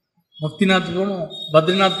 முக்திநாத் போகணும்,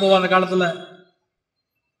 பத்ரிநாத் போவோம். அந்த காலத்தில்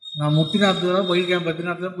நான் முக்திநாத் தான் போயிருக்கேன்,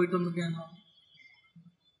 பத்ரிநாத் தான் போயிட்டு வந்திருக்கேன்.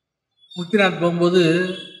 முக்திநாத் போகும்போது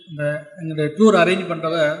இந்த எங்களுடைய டூர் அரேஞ்ச்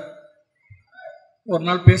பண்ணுறவ ஒரு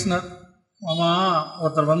நாள் பேசினார். ஆமாம்,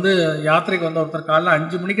 ஒருத்தர் வந்து யாத்திரைக்கு வந்த ஒருத்தர் காலைல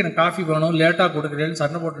 5 மணிக்கு எனக்கு காஃபி வேணும், லேட்டாக கொடுக்குறேன்னு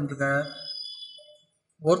சண்டை போட்டுருக்க.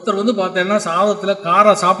 ஒருத்தர் வந்து பார்த்தேன்னா சாதத்தில்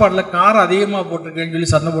சாப்பாட்டில் காரம் அதிகமாக போட்டிருக்கேன்னு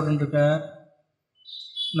சொல்லி சண்டை போட்டுருக்க.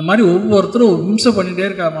 இந்த மாதிரி ஒவ்வொருத்தரும் இம்சை பண்ணிகிட்டே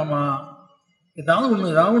இருக்கா. மாமா ஏதாவது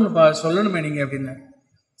ஒன்று சொல்லணுமே நீங்கள் அப்படின்னு.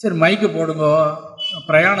 சரி மைக்கு போடுங்க,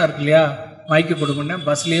 பிரயாணம் இருக்கு இல்லையா, மைக்கு கொடுக்குன்னே.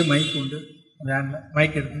 பஸ்லேயே மைக்கு உண்டு, வேனில்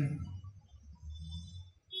மைக் எடுத்து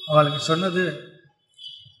அவளுக்கு சொன்னது,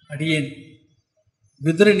 அடியேன்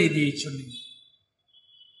விதுர நீதியை சொல்லி.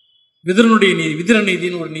 விதுரனுடைய நீதி, விதுர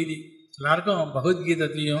நீதினு ஒரு நீதி எல்லாருக்கும் பகவத்கீதை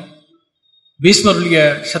தெரியும், பீஷ்மருடைய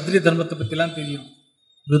சத்திரிய தர்மத்தை பற்றிலாம் தெரியும்.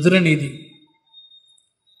 விதுர நீதி.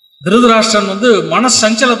 திருதராஷ்டிரன் வந்து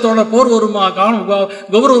மனசஞ்சலத்தோட போர் வருமா,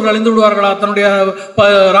 கௌரவர் அழிந்து விடுவார்களா, தன்னுடைய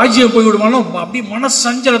ராஜ்யம் போய் விடுவானோ, அப்படி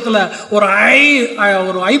மனசஞ்சலத்தில்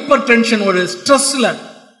ஒரு ஹைப்பர் டென்ஷன், ஒரு ஸ்ட்ரெஸ்ல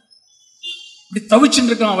இப்படி தவிச்சுட்டு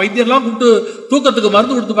இருக்கான். வைத்தியர்லாம் கூப்பிட்டு தூக்கத்துக்கு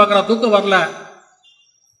மருந்து கொடுத்து பார்க்கறா, தூக்கம் வரல.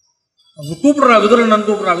 கூப்பிடுறா விதுரன்,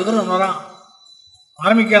 கூப்பிடுறா விதுரன் வரான்,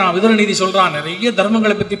 ஆரம்பிக்கிறான். விதுர நீதி சொல்றான், நிறைய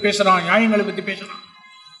தர்மங்களை பத்தி பேசுறான், நியாயங்களை பத்தி பேசுறான்.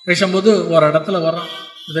 பேசும்போது ஒரு இடத்துல வர்றான்,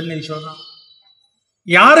 விதுர நீதி சொல்றான்,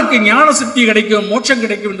 யாருக்கு ஞான சித்தி கிடைக்கும், மோட்சம்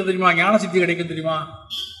கிடைக்கும் என்று தெரியுமா? ஞான சித்தி கிடைக்கும் தெரியுமா?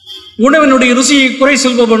 உணவினுடைய ருசியை குறை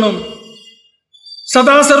சொல்பவனும்,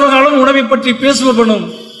 சதா சர்வகாலம் உணவை பற்றி பேசுபவனும்,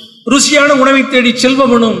 ருசியான உணவை தேடி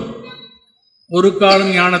செல்பவனும் ஒரு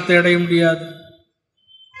காலம் ஞானத்தை அடைய முடியாது.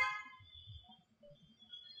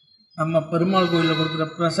 நம்ம பெருமாள் கோயிலில் கொடுக்குற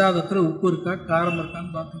பிரசாதத்தில் உப்பு இருக்கா காரம்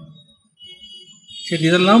இருக்கான்னு பார்த்தோம். சரி,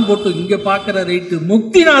 இதெல்லாம் போட்டு இங்க பார்க்குற ரேட்டு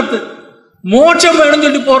முக்திநாத், மோட்சம் வேணும்னு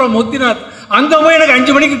சொல்லி போறோம் முக்திநாத். அங்கே போய் எனக்கு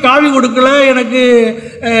 5 மணிக்கு காவி கொடுக்கல, எனக்கு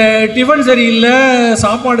டிஃபன் சரியில்லை,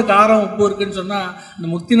 சாப்பாடு காரம் உப்பு இருக்குன்னு சொன்னால் இந்த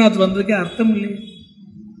முக்திநாத் வந்திருக்கேன் அர்த்தம் இல்லையே.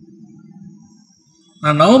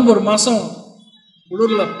 நான் நவம்பர் மாதம்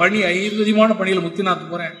குளிரில் பனி, ஐர்வதிமான பனியில் முக்திநாத்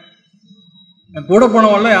போகிறேன். என் கூட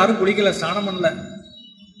போனவெல்லாம் யாரும் குளிக்கல, ஸ்நானம் பண்ணல.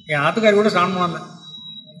 என் ஆத்துக்காரி கூட ஸ்நானம் பண்ணல.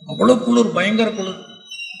 அவ்வளோ குளிர், பயங்கர குளிர்.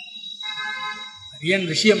 ஏன்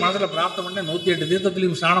ரிஷியை மனதில் பிரார்த்தனை பண்ணேன், 108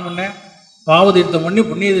 தீர்த்தத்துலையும் ஸ்நானம் பண்ணேன், பாவ தீர்த்தம் பண்ணி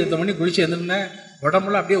புண்ணிய தீர்த்தம் பண்ணி குளிச்சு எழுந்திருந்தேன்.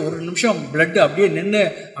 உடம்புல அப்படியே ஒரு நிமிஷம் பிளட்டு அப்படியே நின்று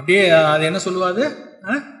அப்படியே அது என்ன சொல்லுவாது,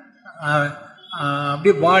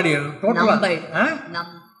 அப்படியே பாடி டோட்டலாக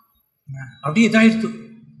அப்படியே இதாகிடுச்சு.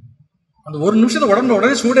 அந்த ஒரு நிமிஷத்தை உடம்புல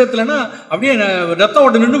உடனே சூடேற்றலைன்னா அப்படியே ரத்த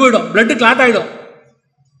ஓட்டம் நின்று போயிடும், பிளட்டு கிளாட் ஆகிடும்.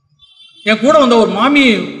 என் கூட வந்த ஒரு மாமி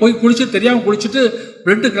போய் குளிச்சு தெரியாமல் குளிச்சுட்டு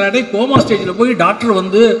பிளட்டு கிளாட் ஆகி கோமா ஸ்டேஜில் போய் டாக்டர்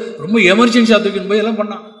வந்து ரொம்ப எமர்ஜென்சியாக தூக்கின்னு போய் எல்லாம்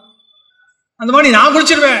பண்ணான். அந்த மாதிரி நான்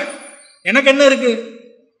குளிச்சிருவேன், எனக்கு என்ன இருக்கு,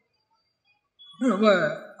 ரொம்ப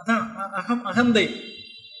அதான் அகந்தை.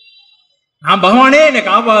 நான் பகவானே என்னை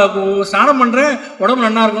ஸ்நானம் பண்றேன், உடம்பு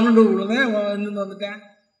நல்லா இருக்கணும்னு வந்துட்டேன்.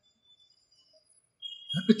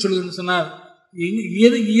 சொல்லுன்னு சொன்னார்.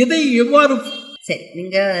 எதை எவ்வாறு? சரி,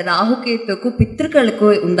 நீங்க ராகு கேத்துக்கும்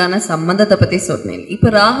பித்திருக்களுக்கும் உண்டான சம்பந்தத்தை பத்தி சொன்னீங்க. இப்ப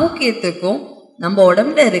ராகு கேத்துக்கும் நம்ம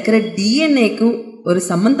உடம்புல இருக்கிற டிஎன்ஏக்கும் ஒரு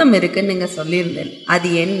சம்பந்தம் இருக்குன்னு நீங்க சொல்லியிருந்தேன். அது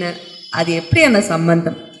என்ன, அது எப்படி அந்த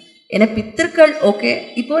சம்பந்தம்? ஏன்னா பித்திருக்கள் ஓகே,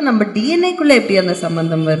 இப்போ நம்ம டிஎன்ஏக்குள்ள எப்படி அந்த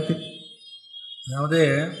சம்பந்தம் வருது? அதாவது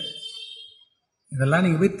இதெல்லாம்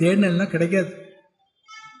நீங்க போய் தேடினா கிடைக்காது.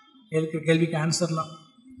 கேள்விக்கு ஆன்சர்லாம்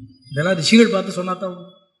இதெல்லாம் ரிஷிகள் பார்த்து சொன்னா தான்,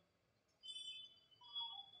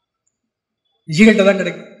 ரிஷிகள்கிட்ட தான்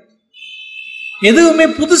கிடைக்கும். எதுவுமே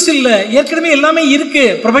புதுசு இல்லை, ஏற்கனவே எல்லாமே இருக்கு,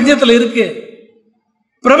 பிரபஞ்சத்தில் இருக்கு.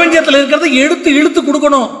 பிரபஞ்சத்தில் இருக்கிறத எடுத்து இழுத்து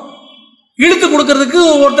கொடுக்கணும். இழுத்து கொடுக்கறதுக்கு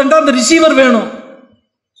ஒருத்தன் அந்த ரிசீவர் வேணும்.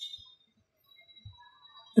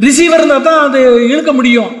 ரிசீவர் இருந்தால் தான் அது இழுக்க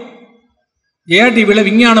முடியும். ஏடிவியில்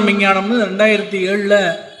விஞ்ஞானம்னு 2007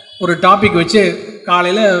 ஒரு டாபிக் வச்சு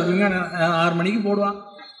காலையில் விஞ்ஞானம் 6 மணிக்கு போடுவான்.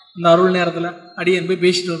 இந்த அருள் நேரத்தில் அடியேன் போய்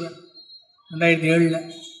பேசிட்டு வருவேன் 2007.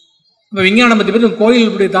 இப்போ விஞ்ஞானம் பற்றி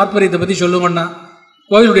கோயிலுடைய தாற்பயத்தை பற்றி சொல்லுவேன்னா,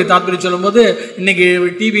 கோயிலுடைய தாத்பரியம் சொல்லும்போது இன்னைக்கு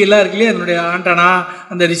டிவியெல்லாம் இருக்கு இல்லையா, அதனுடைய ஆண்டனா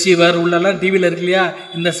அந்த ரிசீவர் உள்ளெல்லாம் டிவியில் இருக்கு இல்லையா,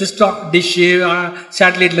 இந்த சிஸ்டம் டிஷ்ஷு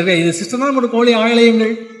சேட்டலைட்டில் இருக்க இது சிஸ்டம் தான் நம்மளுடைய கோழி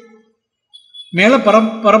ஆலயங்கள். மேலே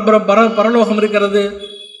பரலோகம் இருக்கிறது,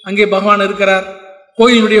 அங்கே பகவான் இருக்கிறார்.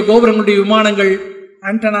 கோயிலுடைய கோபுரங்களுடைய விமானங்கள்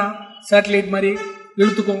ஆண்டனா சேட்டலைட் மாதிரி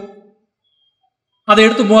இழுத்துக்கும், அதை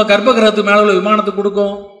எடுத்து கர்ப்ப கிரகத்துக்கு மேலே உள்ள விமானத்துக்கு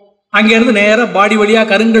கொடுக்கும். அங்கேருந்து நேராக பாடி வழியாக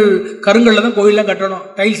கருங்கல்ல தான் கோயிலெலாம் கட்டணும்,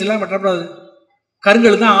 டைல்ஸ் எல்லாம் கட்டக்கூடாது.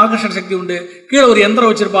 கருங்கல் தான் ஆகர்ஷண சக்தி உண்டு. கீழே ஒரு யந்திரம்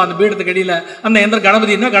வச்சிருப்பா அந்த பீடத்துக்கு அடியில். அந்த யந்திரம்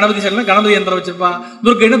கணபதினா கணபதி சைட்லாம் கணபதி யந்திரம் வச்சிருப்பா,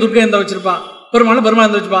 துர்க்கைனா துர்க்கை யந்திரம் வச்சிருப்பா, பெருமாள் பெருமாள்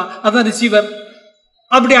யந்திரம் வச்சிருப்பா. அதுதான் ரிசீவர்.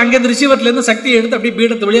 அப்படி அங்கேருந்து ரிசீவர்லேருந்து சக்தியை எடுத்து அப்படியே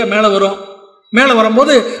பீடத்து வழியாக மேலே வரும். மேலே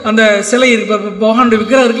வரும்போது அந்த சிலை பகவானுடைய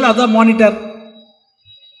விக்கிரகம் இருக்குல்ல, அதுதான் மானிட்டர்.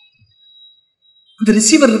 அந்த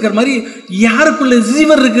ரிசீவர் இருக்கிற மாதிரி யாருக்குள்ள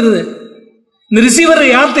ரிசீவர் இருக்கிறது, இந்த ரிசீவர்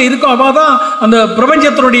யார்கிட்ட இருக்கோ அவாதான் அந்த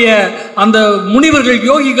பிரபஞ்சத்தினுடைய அந்த முனிவர்கள்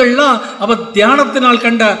யோகிகள்லாம் அவ தியானத்தினால்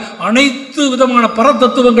கண்ட அனைத்து விதமான பர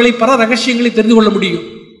தத்துவங்களை பர ரகசியங்களை தெரிந்து கொள்ள முடியும்.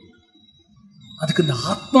 அதுக்கு இந்த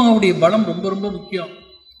ஆத்மாவுடைய பலம் ரொம்ப ரொம்ப முக்கியம்,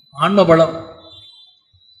 ஆன்ம பலம்.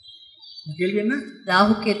 கேள்வி என்ன?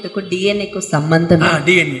 ராகுகேத்துக்கும் டிஎன்ஏக்கும் சம்பந்தம்.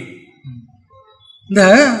 டிஎன்ஏ, இந்த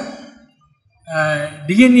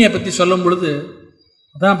டிஎன்ஏ பற்றி சொல்லும் பொழுது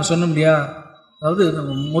அதான் இப்போ சொன்ன முடியா, அதாவது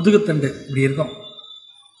முதுகுத்தண்டு இப்படி இருக்கும்,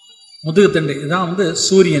 முதுகுத்தண்டு இதுதான் வந்து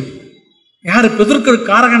சூரியன். யார் பிதற்க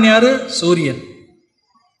காரகன்? யாரு? சூரியன்.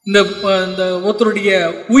 இந்த ஒருத்தருடைய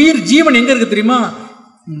உயிர் ஜீவன் எங்க இருக்கு தெரியுமா?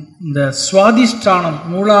 இந்த சுவாதிஷ்டானம்,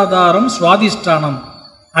 மூலாதாரம், சுவாதிஷ்டானம்,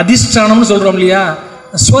 அதிஷ்டானம்னு சொல்றோம் இல்லையா.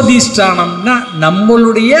 ஸ்வதிஷ்டானம்னா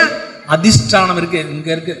நம்மளுடைய அதிஷ்டானம் இருக்கு, இங்க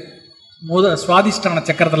இருக்கு. சுவாதிஷ்டான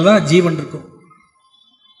சக்கரத்துல தான் ஜீவன் இருக்கும்.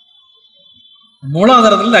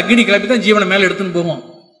 மூலாதாரத்தில் அக்னி கிளப்பி தான் ஜீவனை மேலே எடுத்துன்னு போவோம்.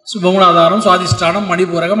 மூலாதாரம், சுவாதிஷ்டானம்,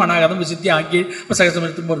 மணிபூரகம், அநாகதம், விசுத்தி ஆகிய சகசம்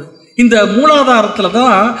எடுத்துன்னு போகிறது. இந்த மூலாதாரத்தில்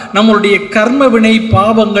தான் நம்மளுடைய கர்ம வினை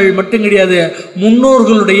பாவங்கள் மட்டும் கிடையாது,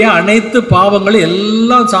 முன்னோர்களுடைய அனைத்து பாவங்கள்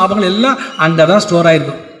எல்லாம் சாபங்கள் எல்லாம் அங்கே தான் ஸ்டோர்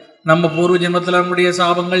ஆயிருக்கும். நம்ம பூர்வ ஜென்மத்தில் நம்முடைய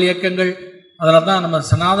சாபங்கள் இயக்கங்கள். அதனால தான் நம்ம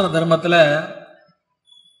சனாதன தர்மத்தில்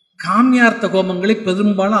காமியார்த்த கோபங்களை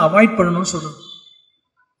பெரும்பாலும் அவாய்ட் பண்ணணும்னு சொல்கிறோம்.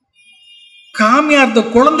 காமியார்த்த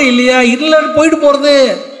குழந்தை இல்லையா, இல்லைன்னு போயிட்டு போறது,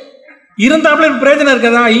 இருந்தாப்புல பிரயோஜனம்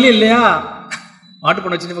இருக்காதா? இல்லையா? மாட்டு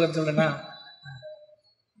பண்ண சின்ன பக்கத்து சொல்றேன்னா,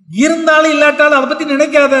 இருந்தாலும் இல்லாட்டாலும் அதை பத்தி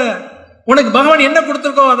நினைக்காத. உனக்கு பகவான் என்ன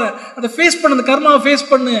கொடுத்துருக்கோ அதை ஃபேஸ் பண்ணு, அந்த கர்மாவை ஃபேஸ்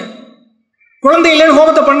பண்ணு. குழந்தை இல்லைன்னு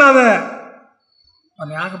ஹோமத்தை பண்ணாத.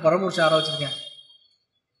 நான் யாருக்கு பரமபுருஷ ஆரம்பிச்சிருக்கேன்,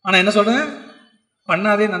 ஆனா என்ன சொல்றேன்,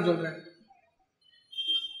 பண்ணாதே நான் சொல்றேன்.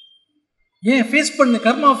 ஏன்? ஃபேஸ் பண்ணு,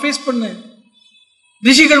 கர்மாவை ஃபேஸ் பண்ணு.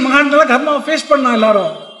 ரிஷிகள் மகான்கள்லாம் கர்மாவை ஃபேஸ் பண்ணா,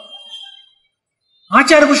 எல்லாரும்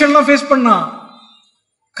ஆச்சார புருஷன்லாம் ஃபேஸ் பண்ணா.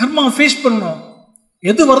 கர்மாவை ஃபேஸ் பண்ணணும்.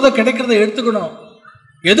 எது வருதோ கிடைக்கிறத எடுத்துக்கணும்,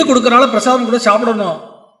 எது கொடுக்கறாலும் பிரசாதம் கூட சாப்பிடணும்.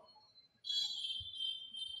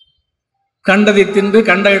 கண்டதை தின்று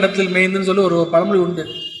கண்ட இடத்தில் மேய்ந்துன்னு சொல்லி ஒரு பழமொழி உண்டு.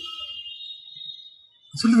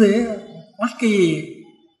 சொல்லுது வாழ்க்கை.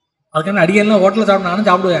 அதுக்கான அடியெல்லாம் ஹோட்டலில் சாப்பிட நானும்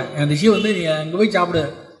சாப்பிடுவேன். என் ரிஷி வந்து நீ அங்கே போய் சாப்பிடு,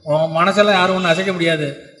 உன் மனசெல்லாம் யாரும் ஒன்றும் அசைக்க முடியாது,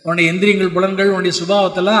 உன்னுடைய எந்திரியங்கள் புலன்கள் உன்னுடைய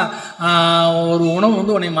சுபாவத்தெல்லாம் ஒரு உணவு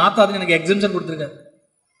வந்து உன்னை மாத்தாதுன்னு எனக்கு எக்ஸம்ஷன் கொடுத்துருக்காரு.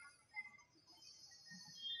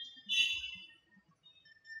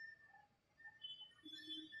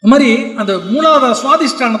 இந்த மாதிரி அந்த மூலாதார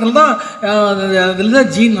சுவாதிஷ்டானத்தில் தான் அதில்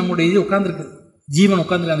தான் ஜீன் நம்முடைய இது உட்காந்துருக்கு, ஜீவன்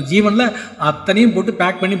உட்காந்துருக்கு. அந்த ஜீவனில் அத்தனையும் போட்டு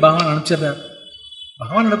பேக் பண்ணி பகவான் அனுப்பிச்சிடுறாரு.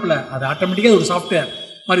 பகவான் அனுப்பல, அது ஆட்டோமேட்டிக்காக ஒரு சாஃப்ட்வேர்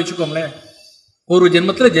மாதிரி வச்சுக்கோங்களேன். ஒரு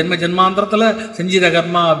ஜென்மத்தில் ஜென்மாந்திரத்தில் செஞ்ச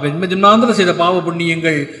கர்மா, ஜென்மாந்திரம் செய்த பாவ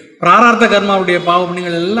புண்ணியங்கள், பிராரார்த்த கர்மாவுடைய பாவ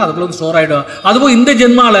புண்ணியங்கள் எல்லாம் அதுக்குள்ள வந்து ஸ்டோர் ஆகிடும். அதுபோல் இந்த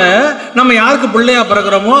ஜென்மால நம்ம யாருக்கு பிள்ளையா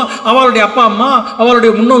பிறகுறோமோ அவளுடைய அப்பா அம்மா,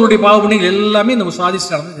 அவளுடைய முன்னோருடைய பாவ புண்ணியங்கள் எல்லாமே நம்ம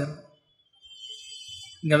சுவாதிஷ்டானது சேரும்.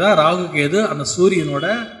 இங்கே தான் ராகு கேது அந்த சூரியனோட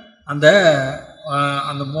அந்த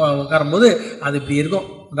அந்த உட்காரும்போது அது இப்படி இருக்கும்.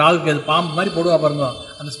 ராகு கேது பாம்பு மாதிரி போடுவா பாருங்க,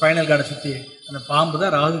 அந்த ஸ்பைனல் கார்டை சுற்றி அந்த பாம்பு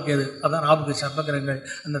தான் ராகு கேது. அதான் ராகுக்கு சர்ப்பகிரகங்கள்.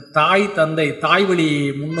 அந்த தாய் தந்தை, தாய் வழி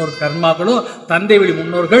முன்னோர் கர்மாக்களும் தந்தை வழி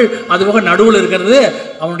முன்னோர்கள், அதுபோக நடுவில் இருக்கிறது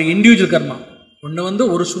அவனுடைய இண்டிவிஜுவல் கர்மா. ஒன்று வந்து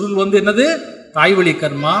ஒரு சுருள் வந்து என்னது தாய் வழி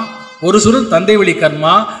கர்மா, ஒரு சுருள் தந்தை வழி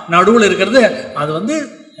கர்மா, நடுவில் இருக்கிறது அது வந்து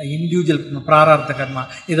இண்டிவிஜுவல் பிராரார்த்த கர்மா.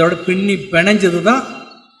 இதோட பின்னி பிணைஞ்சது தான்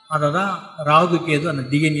அதை தான் ராகு கேது அந்த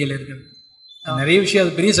டிஎன்ஏல இருக்குது. நிறைய விஷயம்,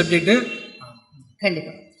 அது பெரிய சப்ஜெக்ட்.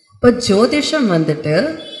 கண்டிப்பாக. இப்போ ஜோதிஷம் வந்துட்டு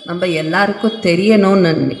நம்ம எல்லாருக்கும்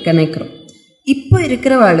தெரியணும்னு நினைக்கிறோம். இப்போ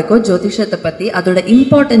இருக்கிறவாளுக்கும் ஜோதிஷத்தை பற்றி அதோட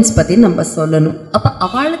இம்பார்ட்டன்ஸ் பற்றி நம்ம சொல்லணும். அப்போ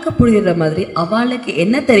அவளுக்கு புரியுற மாதிரி அவளுக்கு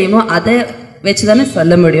என்ன தெரியுமோ அதை வச்சு தானே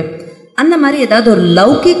சொல்ல முடியும். அந்த மாதிரி ஏதாவது ஒரு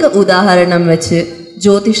லௌகிக உதாரணம் வச்சு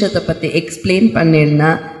ஜோதிஷத்தை பற்றி எக்ஸ்பிளைன்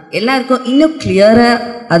பண்ணிருந்தா எல்லாருக்கும் இன்னும் கிளியராக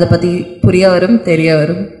அதை பற்றி புரிய வரும், தெரிய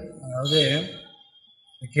வரும். அதாவது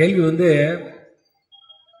கேள்வி வந்து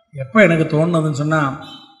எப்போ எனக்கு தோணுனதுன்னு சொன்னால்,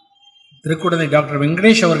 திருக்குடந்தை டாக்டர்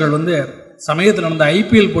வெங்கடேஷ் அவர்கள் சமயத்தில் நடந்த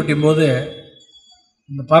ஐபிஎல் போட்டியும் போது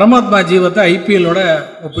இந்த பரமாத்மா ஜீவத்தை ஐபிஎல்லோட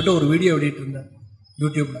ஒப்பிட்டு ஒரு வீடியோ வெளியிட்டு இருந்தார்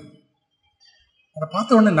யூடியூப்பில். அதை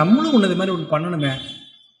பார்த்த உடனே நம்மளும் ஒன்று இது மாதிரி ஒன்று பண்ணணுமே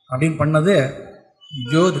அப்படின்னு பண்ணது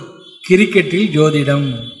கிரிக்கெட்டில் ஜோதிடம்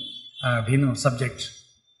அப்படின்னு ஒரு சப்ஜெக்ட்.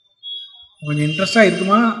 கொஞ்சம் இன்ட்ரெஸ்டாக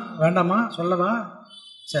இருக்குமா வேண்டாமா சொல்லவா?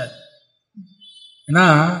 சரி. ஏன்னா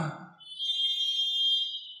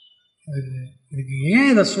இதுக்கு ஏன்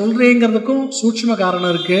இதை சொல்கிறேங்கிறதுக்கும் சூட்சும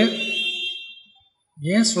காரணம் இருக்குது,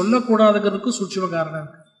 ஏன் சொல்லக்கூடாதுங்கிறதுக்கும் சூட்சும காரணம்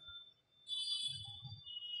இருக்கு.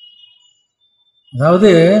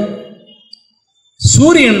 அதாவது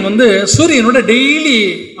சூரியனோட டெய்லி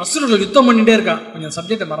அசுரர்கள் யுத்தம் பண்ணிட்டே இருக்கா. கொஞ்சம்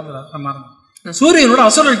சப்ஜெக்டை மறந்து சூரியனோட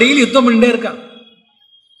அசுரர்கள் டெய்லி யுத்தம் பண்ணிட்டே இருக்கா.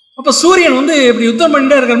 அப்போ சூரியன் இப்படி யுத்தம்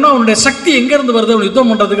பண்ணிட்டே இருக்கணும்னா அவனுடைய சக்தி எங்கேருந்து வருது அவன் யுத்தம்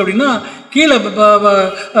பண்ணுறதுக்கு அப்படின்னா, கீழே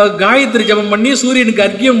காயத்ரி ஜபம் பண்ணி சூரியனுக்கு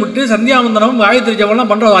அர்க்கியம் விட்டு சந்தியாவந்தனம் காயத்ரி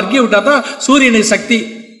ஜபம்லாம் பண்ணுற அர்க்கியம் விட்டா தான் சூரியனுக்கு சக்தி.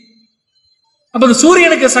 அப்போ அந்த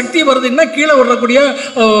சூரியனுக்கு சக்தி வருதுன்னா கீழே விடக்கூடிய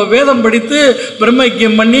வேதம் படித்து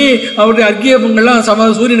பிரம்மக்கியம் பண்ணி அவருடைய அர்க்கியங்கள்லாம்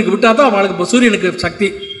சூரியனுக்கு விட்டா தான் அவனுக்கு சூரியனுக்கு சக்தி.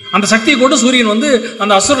 அந்த சக்தியை கொண்டு சூரியன்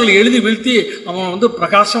அந்த அசுரர்களை எழுதி வீழ்த்தி அவன்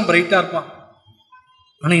பிரகாசம் பிரைட்டாக இருப்பான்.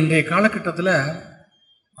 ஆனால் இன்றைய காலகட்டத்தில்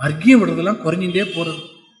அர்க்கியம் விடுறதெல்லாம் குறைஞ்சிட்டே போகிறது.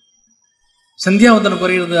 சந்தியாவந்தனம்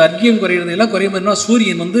குறையிறது, அர்க்கியம் குறையிறது எல்லாம் குறையும்போதுனா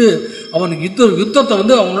சூரியன் அவனுக்கு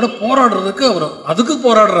யுத்தத்தை அவனோட போராடுறதுக்கு அவர் அதுக்கு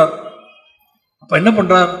போராடுறார். அப்போ என்ன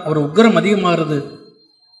பண்ணுறார், அவர் உக்கிரம் அதிகமாகிறது.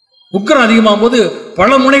 உக்கிரம் அதிகமாகும் போது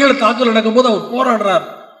பல முனைகளை தாக்கல் நடக்கும் போது அவர் போராடுறார்.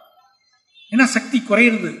 ஏன்னா சக்தி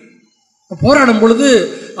குறையிறது. போராடும் பொழுது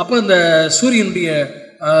அப்போ இந்த சூரியனுடைய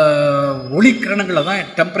ஒளி கிரணங்களை தான்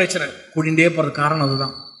டெம்பரேச்சரை கூட்டிகிட்டே போகிறது காரணம்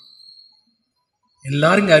அதுதான்.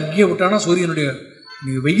 எல்லாரும் இங்கே அர்க்கியம் விட்டானா சூரியனுடைய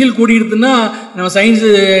வெயில் கூடிடுதுன்னா நம்ம சயின்ஸு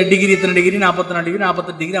டிகிரி இத்தனை டிகிரி 44 டிகிரி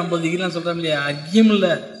 48 டிகிரி 50 டிகிரிலாம் சொல்கிறோம் இல்லையா. அர்க்கியம்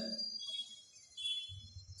இல்லை,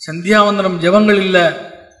 சந்தியாவந்தனம் ஜபங்கள் இல்லை,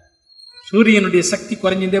 சூரியனுடைய சக்தி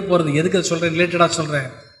குறைஞ்சிட்டே போகிறது. எதுக்கு அதை சொல்கிறேன், ரிலேட்டடாக சொல்கிறேன்.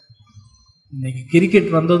 இன்னைக்கு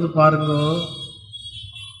கிரிக்கெட் வந்தது பாருங்க,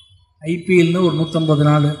 ஐபிஎல்னு ஒரு 150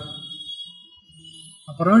 நாள்,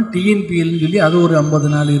 அப்புறம் டிஎன்பிஎல்னு சொல்லி அது ஒரு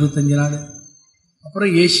 50 நாள் 25 நாள்,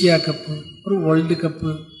 அப்புறம் ஏசியா கப்பு, அப்புறம் வேர்ல்டு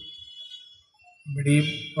கப்பு. இப்படி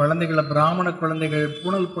குழந்தைகளை பிராமண குழந்தைகள்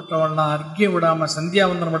பூணல் போட்டவெல்லாம் அர்க்கியம் விடாமல்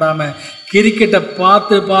சந்தியாவந்தனம் விடாமல் கிரிக்கெட்டை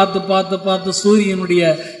பார்த்து பார்த்து பார்த்து பார்த்து சூரியனுடைய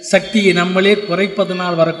சக்தியை நம்மளே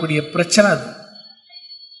குறைப்பதனால் வரக்கூடிய பிரச்சனை அது.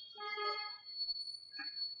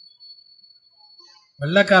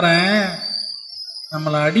 வெள்ளைக்காரன்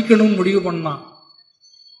நம்மளை அடிக்கணும் முடிவு பண்ணான்.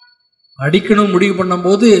 அடிக்கணும் முடிவு பண்ணும்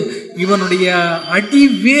போது இவனுடைய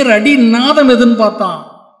அடி நாதம் எதுன்னு பார்த்தான்.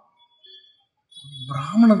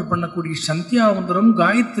 பிராமணர் பண்ணக்கூடிய சந்தியாவந்தனம்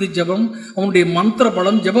காயத்ரி ஜபம் அவனுடைய மந்திர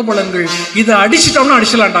பலம் ஜப பலங்கள் இதை அடிச்சிட்டோம்னா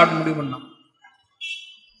அடிச்சலான்டான்னு முடிவு பண்ணான்.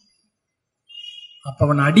 அப்ப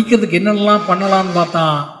அவன் அடிக்கிறதுக்கு என்னெல்லாம் பண்ணலான்னு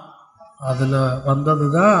பார்த்தான். அதுல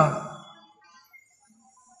வந்ததுதான்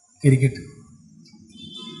கிரிக்கெட்.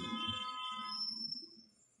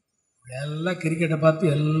 எல்லாம் கிரிக்கெட்டை பார்த்து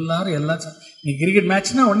எல்லாரும் நீ கிரிக்கெட்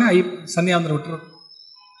மேட்ச்னா உடனே சந்தியாவந்தனம் விட்டுரும்.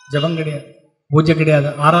 ஜபம் கிடையாது, பூஜை கிடையாது,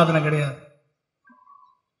 ஆராதனை கிடையாது.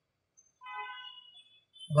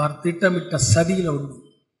 திட்டமிட்ட சதியில உண்டு.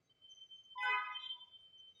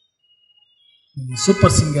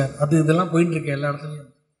 சூப்பர் சிங்கர் அது இதெல்லாம் போயிட்டு இருக்கு எல்லா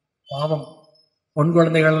இடத்துலையும். பாவம் பொன்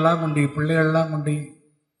குழந்தைகள் எல்லாம் கொண்டு பிள்ளைகள்லாம் கொண்டு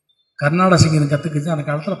கர்நாடக சிங்கர் கற்றுக்குச்சு. அந்த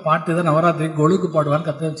காலத்தில் பாட்டு தான் நவராத்திரி கொழுக்கு பாடுவான்னு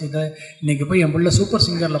கற்று வச்சுட்டு இன்னைக்கு போய் என் பிள்ளை சூப்பர்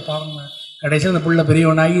சிங்கரில் பாடுங்க. கடைசியில் அந்த பிள்ளை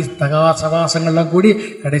பெரியவனாகி சவாசங்கள்லாம் கூடி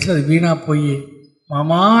கடைசியில் அது வீணாக போய்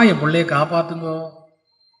மாமா என் பிள்ளைய காப்பாற்றுங்கோ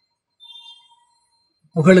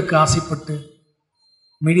புகழுக்கு ஆசைப்பட்டு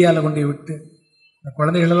மீடியாவில் கொண்டு விட்டு அந்த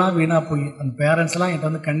குழந்தைகளெல்லாம் வீணாக போய் அந்த பேரண்ட்ஸ்லாம்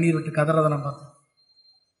என்கிட்ட கண்ணீர் விட்டு கதறதை நான் பார்த்தேன்.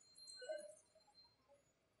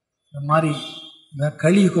 இந்த மாதிரி இந்த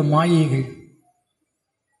கலியுக மாயைகள்.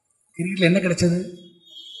 கிரிக்கெட்டில் என்ன கிடைச்சது?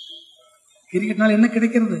 கிரிக்கெட்னால என்ன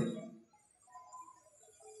கிடைக்கிறது?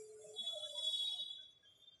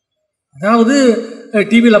 அதாவது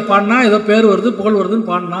டிவியில் பாடினா ஏதோ பேர் வருது புகழ்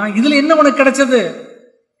வருதுன்னு பாடினா இதில் என்ன உனக்கு கிடைச்சது?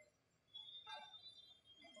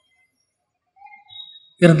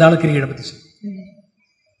 இருந்தாலும் கிரிக்கெட்டை பற்றி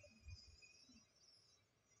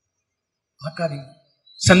பார்க்காதீங்க.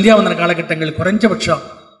 சந்தியாவந்தன காலகட்டங்கள் குறைஞ்சபட்சம்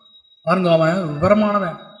பாருங்க. அவன்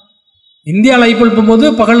விவரமானவன். இந்தியாவில் ஐபிஎல் போகும்போது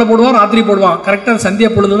பகலில் போடுவான், ராத்திரி போடுவான். கரெக்டாக சந்தியா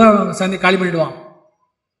பொழுதுதான் சந்தியா காலி பண்ணிடுவான்.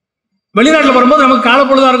 வெளிநாட்டில் வரும்போது நமக்கு கால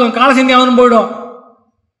பொழுதா இருக்கும், கால சந்தியாவந்தனம் போயிடும்,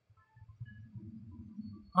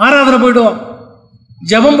 ஆராதனை போயிடும்,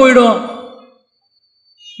 ஜபம் போயிடும்.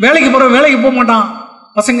 வேலைக்கு போகிறவன் வேலைக்கு போக மாட்டான்,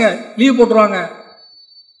 பசங்க லீவ் போட்டுருவாங்க.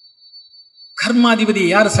 கர்மாதிபதி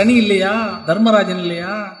யார்? சனி இல்லையா? தர்மராஜன்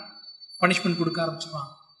இல்லையா? பனிஷ்மெண்ட் கொடுக்க ஆரம்பிச்சுவான்.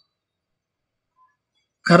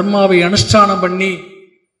 கர்மாவை அனுஷ்டானம் பண்ணி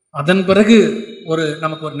அதன் பிறகு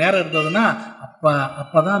நமக்கு ஒரு நேரம் இருந்ததுன்னா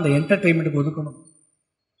அப்பதான் அந்த என்டர்டெயின்மெண்ட்டுக்கு ஒதுக்கணும்.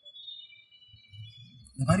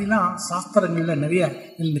 இந்த மாதிரிலாம் சாஸ்திரங்கள்ல நிறைய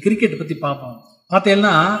இந்த கிரிக்கெட் பத்தி பார்ப்போம்.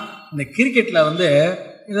 பார்த்தீங்கன்னா இந்த கிரிக்கெட்ல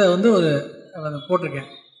இதை ஒரு போட்டிருக்கேன்.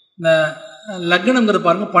 இந்த லக்னம்ங்கிறது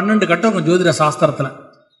பாருங்க 12 கட்டம் ஜோதிட சாஸ்திரத்துல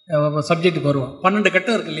சப்ஜெக்டுக்கு வருவோம். 12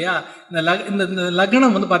 கட்டம் இருக்கு இல்லையா? இந்த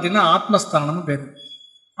லக்னம் பார்த்தீங்கன்னா ஆத்மஸ்தானம்னு பேரு.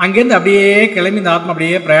 அங்கேருந்து அப்படியே கிளம்பி இந்த ஆத்மா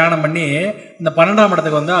அப்படியே பிரயாணம் பண்ணி இந்த 12ஆம்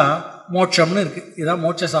இடத்துக்கு வந்தால் மோட்சம்னு இருக்குது. இதுதான்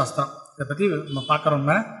மோட்ச சாஸ்திரம். இதை பற்றி நம்ம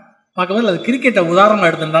பார்க்கும்போது அது கிரிக்கெட்டை உதாரணமாக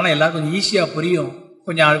எடுத்துட்டானா எல்லாரும் கொஞ்சம் ஈஸியாக புரியும்,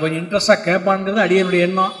 கொஞ்சம் இன்ட்ரெஸ்டாக கேட்பான்ங்கிறது அடியனுடைய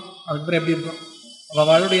எண்ணம். அதுக்கப்புறம் எப்படி இருக்கும்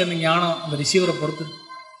அவளுடைய அந்த ஞானம் அந்த ரிசீவரை பொறுத்து.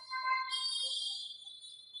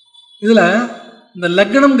 இதில் இந்த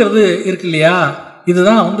லக்னம்ங்கிறது இருக்கு இல்லையா?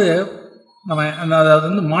 இதுதான் நம்ம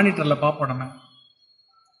அதை மானிட்டரில் பார்ப்போம். நம்ம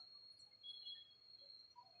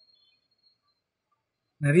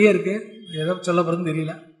நிறைய இருக்கு, ஏதோ சொல்ல போறதுன்னு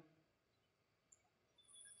தெரியல.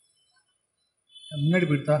 முன்னாடி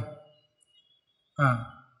போயிட்டா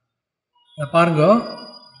பாருங்க.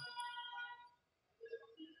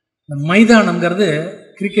 இந்த மைதானம்ங்கிறது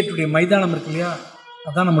கிரிக்கெட்டுடைய மைதானம் இருக்கு இல்லையா?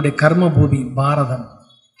 அதான் நம்முடைய கர்மபூமி பாரதம்.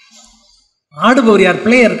 ஆடுபவர் யார்?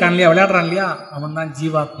 பிளேயர் இருக்கான் இல்லையா, விளையாடுறான் இல்லையா, அவன் தான்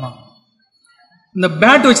ஜீவாத்மா. இந்த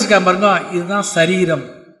பேட் வச்சிருக்கான் பாருங்க, இதுதான் சரீரம்.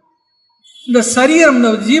 இந்த சரீரம், இந்த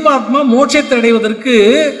ஜீவாத்மா மோட்சத்தை அடைவதற்கு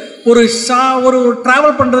ஒரு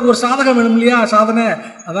டிராவல் பண்றதுக்கு ஒரு சாதகம் வேணும் இல்லையா? சாதனை.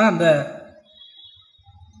 அதான் அந்த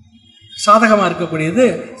சாதகமா இருக்கக்கூடியது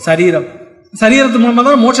சரீரம். சரீரத்து மூலமா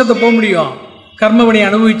தான் மோட்சத்தை போக முடியும். கர்மவினை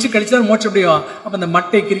அனுபவிச்சு கழிச்சுதான் மோட்சம் முடியும். அப்ப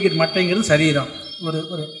இந்த கிரிக்கெட் மட்டைங்கிறது சரீரம்.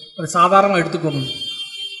 ஒரு சாதாரணமாக எடுத்துக்கோங்க.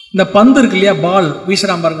 இந்த பந்து இருக்கு இல்லையா, பால்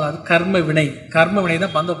வீசுறான் பாருங்க, அது கர்ம வினை. கர்ம வினை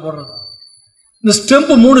தான் பந்தை போடுறது. இந்த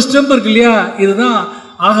ஸ்டெம்பு 3 ஸ்டெம்பு இருக்கு இல்லையா, இதுதான்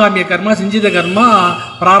ஆகாமிய கர்மா, சிஞ்சித கர்மா,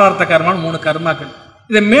 பிராரார்த்த கர்மான்னு 3 கர்மாக்கள்.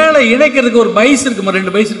 இதை மேலே இணைக்கிறதுக்கு ஒரு பைஸ் இருக்குமா,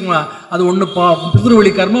 2 பைஸ் இருக்குமா, அது ஒன்று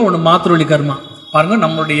பித்ருவழி கர்மா, ஒன்று மாத்ருவழி கர்மா. பாருங்க,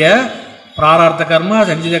 நம்மளுடைய பிராரார்த்த கர்மா,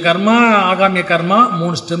 சஞ்சித கர்மா, ஆகாமிய கர்மா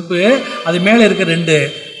 3 ஸ்டெம்பு. அது மேலே இருக்க 2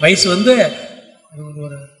 வயசு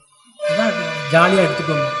ஒரு ஜாலியாக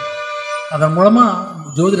எடுத்துக்கோங்க. அதன் மூலமாக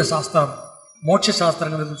ஜோதிட சாஸ்திரம் மோட்ச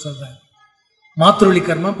சாஸ்திரங்கள் சொல்கிறேன். மாத்ருவழி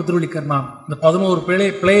கர்மா, பித்ருவழி கர்மா, இந்த 11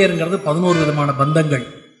 பிளேயருங்கிறது 11 விதமான பந்தங்கள்,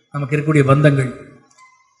 நமக்கு இருக்கக்கூடிய பந்தங்கள்.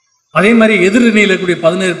 அதே மாதிரி எதிரணியில் இருக்கக்கூடிய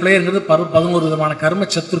 17 பிளேயருங்கிறது 11 விதமான கர்ம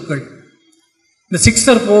சத்துருக்கள். இந்த 6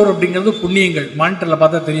 or 4 அப்படிங்கிறது புண்ணியங்கள். மானிட்டரில்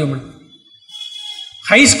பார்த்தா தெரியும் உங்களுக்கு.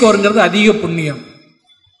 ஹை ஸ்கோருங்கிறது அதிக புண்ணியம்.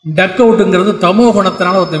 டக் அவுட்டுங்கிறது தமோ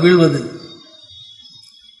குணத்தினால ஒருத்தர் வீழ்வது.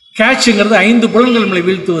 கேட்சுங்கிறது 5 புலன்கள் நம்மளை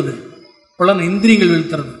வீழ்த்துவது, புலன் இந்திரியங்கள்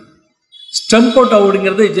வீழ்த்துறது. ஸ்டெம்ப் அவுட்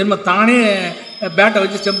அவுட்டுங்கிறது ஜென்ம தானே பேட்டை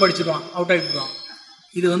வச்சு ஸ்டெம்ப் அடிச்சிடுவான், அவுட் ஆகிடுவான்.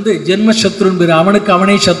 இது ஜென்ம சத்ருன்னு பேர். அவனுக்கு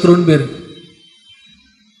அவனே சத்ருன்னு பேர்.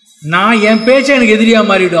 நான் என் பேச்சை எனக்கு எதிரியாக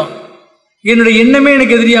மாறிடும், என்னுடைய எண்ணமே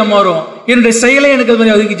எனக்கு எதிரியாக மாறும், என்னுடைய செயலே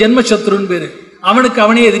எனக்கு அதுக்கு ஜென்ம சத்ருன்னு பேர். அவனுக்கு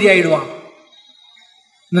அவனே எதிரி ஆகிடுவான்.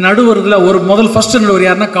 இந்த நடுவரில் ஃபர்ஸ்ட் நடுவர்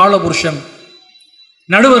யாருன்னா காலபுருஷன்,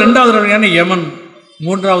 நடுவர் 2வது நடுவர் யாருன்னா யமன்,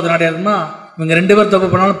 3வது நாடு யாருன்னா இவங்க 2 பேர் தப்பு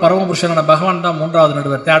பண்ணாலும் பரமபுருஷனான பகவான் தான் 3வது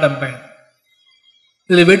நடுவர், தேர்ட் எம்பையர்.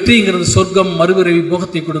 இதில் வெற்றிங்கிறது சொர்க்கம், மறுபிறவி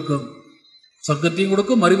போகத்தை கொடுக்கும். சொர்க்கத்தையும்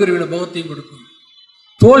கொடுக்கும், மறுபிறவியில் போகத்தையும் கொடுக்கும்.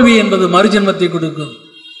 தோல்வி என்பது மறுஜென்மத்தை கொடுக்கும்.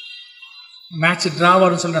 மேட்ச்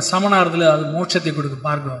டிராவான்னு சொல்ற சமனாரத்தில் அது மோட்சத்தை கொடுக்கும்.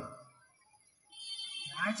 பாருங்க,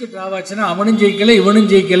 மேட்ச் டிராவாச்சுன்னா அவனும் ஜெயிக்கல இவனும்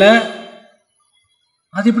ஜெயிக்கல,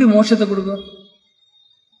 அது எப்படி மோட்சத்தை கொடுக்கும்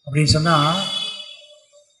அப்படின்னு சொன்னா,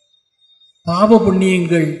 பாவ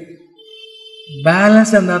புண்ணியங்கள்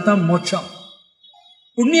பேலன்ஸ் இருந்தால் தான் மோட்சம்.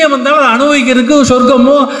 புண்ணியம் வந்தாலும் அதை அனுபவிக்கிறதுக்கு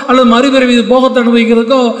சொர்க்கமோ அல்லது மறுபிறவி போகத்தை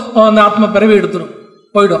அனுபவிக்கிறதுக்கோ அந்த ஆத்மா பிறவி எடுத்துடும்,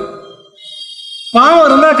 போயிடும். பாவம்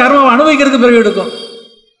இருந்தால் கர்மாவை அனுபவிக்கிறதுக்கு பிறவி எடுக்கும்.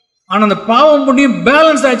 ஆனால் அந்த பாவம் புண்ணியம்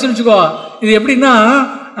பேலன்ஸ் ஆச்சுன்னு வச்சுக்கோ. இது எப்படின்னா,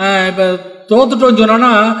 இப்போ தோத்துட்டோன்னு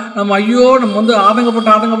சொன்னோன்னா நம்ம ஐயோ நம்ம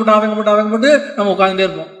ஆதங்கப்பட்டு நம்ம உட்காந்துட்டே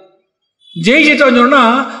இருப்போம். ஜெயிச்சிட்டோன்னு சொன்னா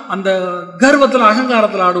அந்த கர்வத்தில்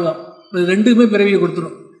அகங்காரத்தில் ஆடுவோம். இது 2மே பிறவியை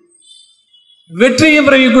கொடுத்துரும். வெற்றியும்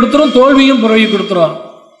பிறவி கொடுத்துரும், தோல்வியும் பிறவி கொடுத்துரும்.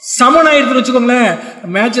 சமன் ஆயிடுத்துன்னு வச்சுக்கோங்களேன்.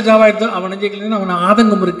 மேட்ச் டிராவ் ஆயிடுத்து, அவன் ஜெயிக்கலன்னா அவன்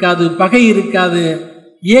ஆதங்கம் இருக்காது, பகை இருக்காது,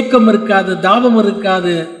 ஏக்கம் இருக்காது, தாபம்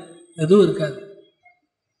இருக்காது, எதுவும் இருக்காது.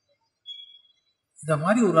 இந்த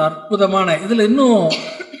மாதிரி ஒரு அற்புதமான இதில் இன்னும்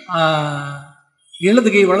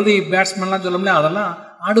இடதுகை வலதுகை பேட்ஸ்மேன்லாம் சொல்ல முடியாது, அதெல்லாம்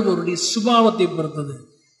ஆடுபவருடைய சுபாவத்தை பொறுத்தது.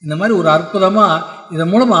 இந்த மாதிரி ஒரு அற்புதமாக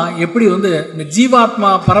இதன் மூலமாக எப்படி இந்த ஜீவாத்மா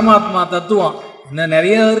பரமாத்மா தத்துவம், இன்னும்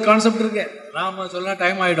நிறைய கான்செப்ட் இருக்கு, நாம சொல்ல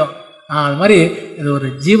டைம் ஆகிடும். அது மாதிரி இது ஒரு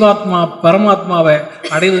ஜீவாத்மா பரமாத்மாவை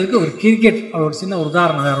அடைவதற்கு ஒரு கிரிக்கெட் ஒரு சின்ன ஒரு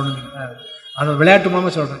உதாரணம், வேற ஒன்று அதை விளையாட்டு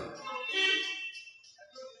மூலமாக சொல்கிறேன்.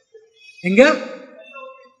 எங்க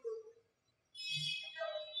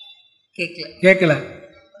கேட்கல.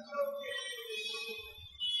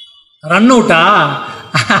 ரன் அவுட்டா?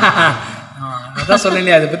 அதான்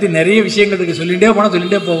சொல்லலையா, அதை பத்தி நிறைய விஷயங்கள் இருக்கு, சொல்லிட்டே போனா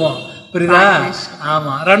சொல்லிட்டே போவோம். புரியுதா?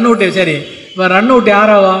 ஆமா, ரன் அவுட். சரி, இப்ப ரன் அவுட்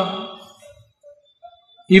யாராவா?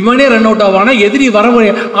 இவனே ரன் அவுட் ஆவானா? எதிரி வர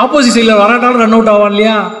ஆப்போசிட் சைட்ல வராட்டாலும் ரன் அவுட் ஆவான்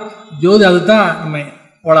இல்லையா? ஜோதி அதுதான். நம்ம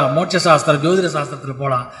போலாம் மோட்ச சாஸ்திரம், ஜோதிட சாஸ்திரத்துல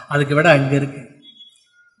போலாம். அதுக்கு விட அங்க இருக்கு.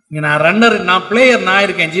 இங்க நான் ரன்னர், நான் பிளேயர், நான்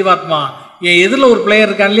இருக்கேன் ஜீவாத்மா. என் எதிரில் ஒரு பிளேயர்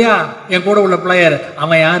இருக்கான் இல்லையா, என் கூட உள்ள பிளேயர்,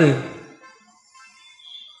 அவன் யாரு?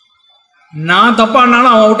 நான்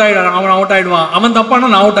தப்பானாலும் அவன் அவுட் ஆயிடுவான், அவன் அவுட் ஆயிடுவான். அவன்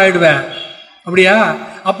தப்பானா நான் அவுட் ஆயிடுவேன். அப்படியா?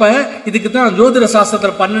 அப்ப இதுக்கு தான் ஜோதிட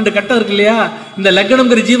சாஸ்திரத்துல 12 கட்டம் இருக்கு இல்லையா? இந்த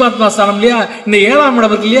லக்னம்ங்கிற ஜீவாத்மா ஸ்தானம் இல்லையா, இந்த 7ஆம்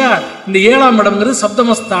இடம் இருக்கு இல்லையா, இந்த 7ஆம் இடம்ங்கிறது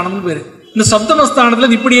சப்தமஸ்தானம்னு பேரு. இந்த சப்தமஸ்தானத்துல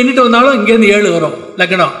இப்படி எண்ணிட்டு வந்தாலும் இங்க இருந்து 7 வரும்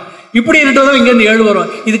லக்னம், இப்படி எண்ணிட்டு வந்தாலும் இங்க இருந்து 7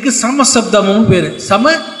 வரும். இதுக்கு சமசப்தமும் பேரு,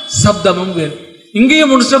 சமசப்தமும் பேரு.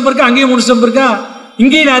 இங்கேயும் 3 ஸ்டெப் இருக்கா, அங்கேயும் 3 ஸ்டெப் இருக்கா.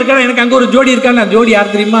 இங்கேயும் நான் இருக்கா, எனக்கு அங்க ஒரு ஜோடி இருக்கா. ஜோடி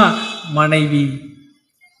யார் தெரியுமா? மனைவி.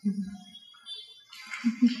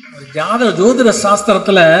 ஜோதிட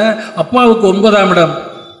சாஸ்திரத்துல அப்பாவுக்கு 9ஆம் இடம்,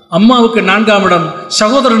 அம்மாவுக்கு 4ஆம் இடம்,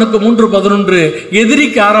 சகோதரனுக்கு 3, 11,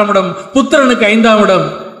 எதிரிக்கு 6ஆம் இடம், புத்திரனுக்கு 5ஆம் இடம்,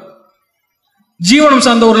 ஜீவனம்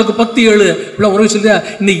சார்ந்தவர்களுக்கு 10, 7 இவ்வளவு உறவு சொல்லியா.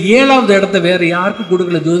 இந்த 7வது இடத்தை வேற யாருக்கும்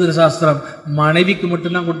கொடுக்கல ஜோதிட சாஸ்திரம், மனைவிக்கு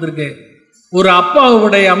மட்டும்தான் கொடுத்துருக்கு. ஒரு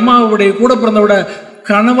அப்பாவுடைய அம்மாவுடைய கூட பிறந்தவிட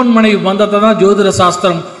கணவன் மனைவி பந்தத்தை தான் ஜோதிட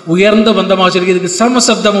சாஸ்திரம் உயர்ந்த பந்தமாக வச்சிருக்கு. இதுக்கு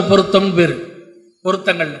சமசப்தம பொருத்தம் பேரு.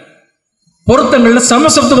 பொருத்தங்கள்ல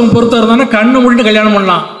சமசப்தம் பொருத்தம் இருந்தா கண்ணு மூடிட்டு கல்யாணம்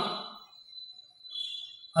பண்ணலாம்.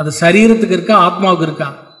 அது சரீரத்துக்கு இருக்கா, ஆத்மாவுக்கு இருக்கா?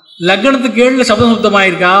 லக்னத்துக்கு 7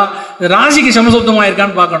 சமசப்தமாயிருக்கா, ராசிக்கு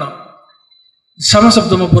சமசப்தமாயிருக்கான்னு பார்க்கணும்.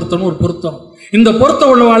 சமசப்தம பொருத்தம் ஒரு பொருத்தம். இந்த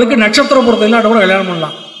பொருத்தம் உள்ளவாளுக்கு நட்சத்திர பொருத்தம் இல்லாட்ட கூட கல்யாணம்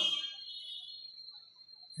பண்ணலாம்.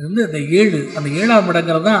 இந்த 7, அந்த 7ஆம்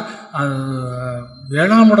இடங்கிறது தான்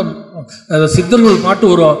 7ஆம் இடம். சித்தர்கள் பாட்டு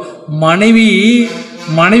வரும்,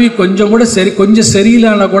 மனைவி கொஞ்சம் கூட சரி, கொஞ்சம்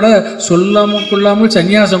சரியில்லைன்னா கூட சொல்லாமல் கொள்ளாமல்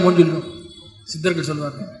சன்னியாசம் போன்னு சொல்லுவோம். சித்தர்கள்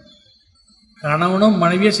சொல்லுவாங்க, கணவனும்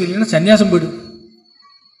மனைவியே சரியில்லைன்னா சன்னியாசம் போயிடும்.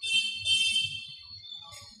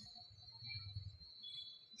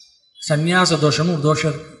 சன்னியாச தோஷம்னு ஒரு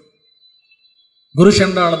தோஷம் இருக்கு. குரு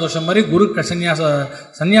சண்டாள தோஷம் மாதிரி குரு சன்னியாச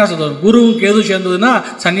தோஷம். குருவும் கேது சேர்ந்ததுன்னா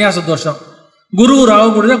சன்னியாச தோஷம், குரு ராகு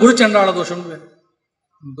முடிஞ்சா குரு சண்டாள தோஷம்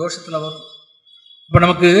தோஷத்துல வரும். இப்ப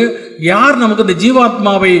நமக்கு யார் நமக்கு இந்த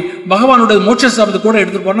ஜீவாத்மாவை பகவானுடைய மோட்சத்தை கூட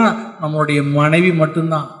எடுத்துட்டு போனா நம்மளுடைய மனைவி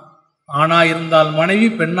மட்டும்தான். ஆணா இருந்தால் மனைவி,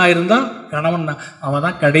 பெண்ணா இருந்தால் கணவன் தான். அவன்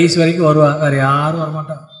தான் கடைசி வரைக்கும் வருவா, வேற யாரும்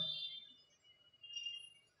வரமாட்டான்.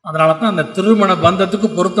 அதனாலதான் அந்த திருமண பந்தத்துக்கு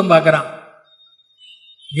பொருத்தம் பார்க்கிறான்.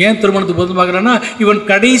 ஏன் திருமணத்துக்கு பொருத்தம் பார்க்கிறான்னா, இவன்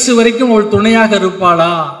கடைசி வரைக்கும் அவள் துணையாக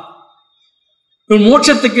இருப்பாளா, இவன்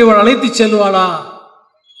மோட்சத்துக்கு இவள் அழைத்து செல்வாளா.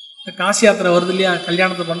 காசி யாத்திரை வருது இல்லையா,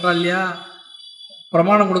 கல்யாணத்தை பண்றா இல்லையா,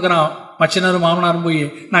 பிரமாணம் கொடுக்குறான் மச்சனரும் மாமனாரும் போய்,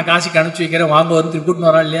 நான் காசிக்கு அனுப்பிச்சு வைக்கிறேன் வாங்க வந்து கூட்டின்னு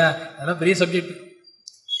வரா இல்லையா. அதெல்லாம் பெரிய சப்ஜெக்ட்.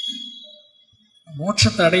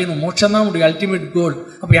 மோட்சத்தை அடையணும், மோட்சம் தான் உடைய அல்டிமேட் கோல்.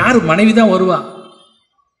 அப்ப யாரு? மனைவி தான் வருவா.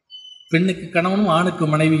 பெண்ணுக்கு கணவனும் ஆணுக்கு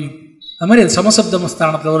மனைவியும். அது மாதிரி அது சமசப்தம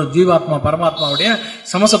ஸ்தானத்தில் வரும். ஜீவாத்மா பரமாத்மாவுடைய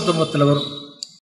சமசப்தமத்தில் வரும்.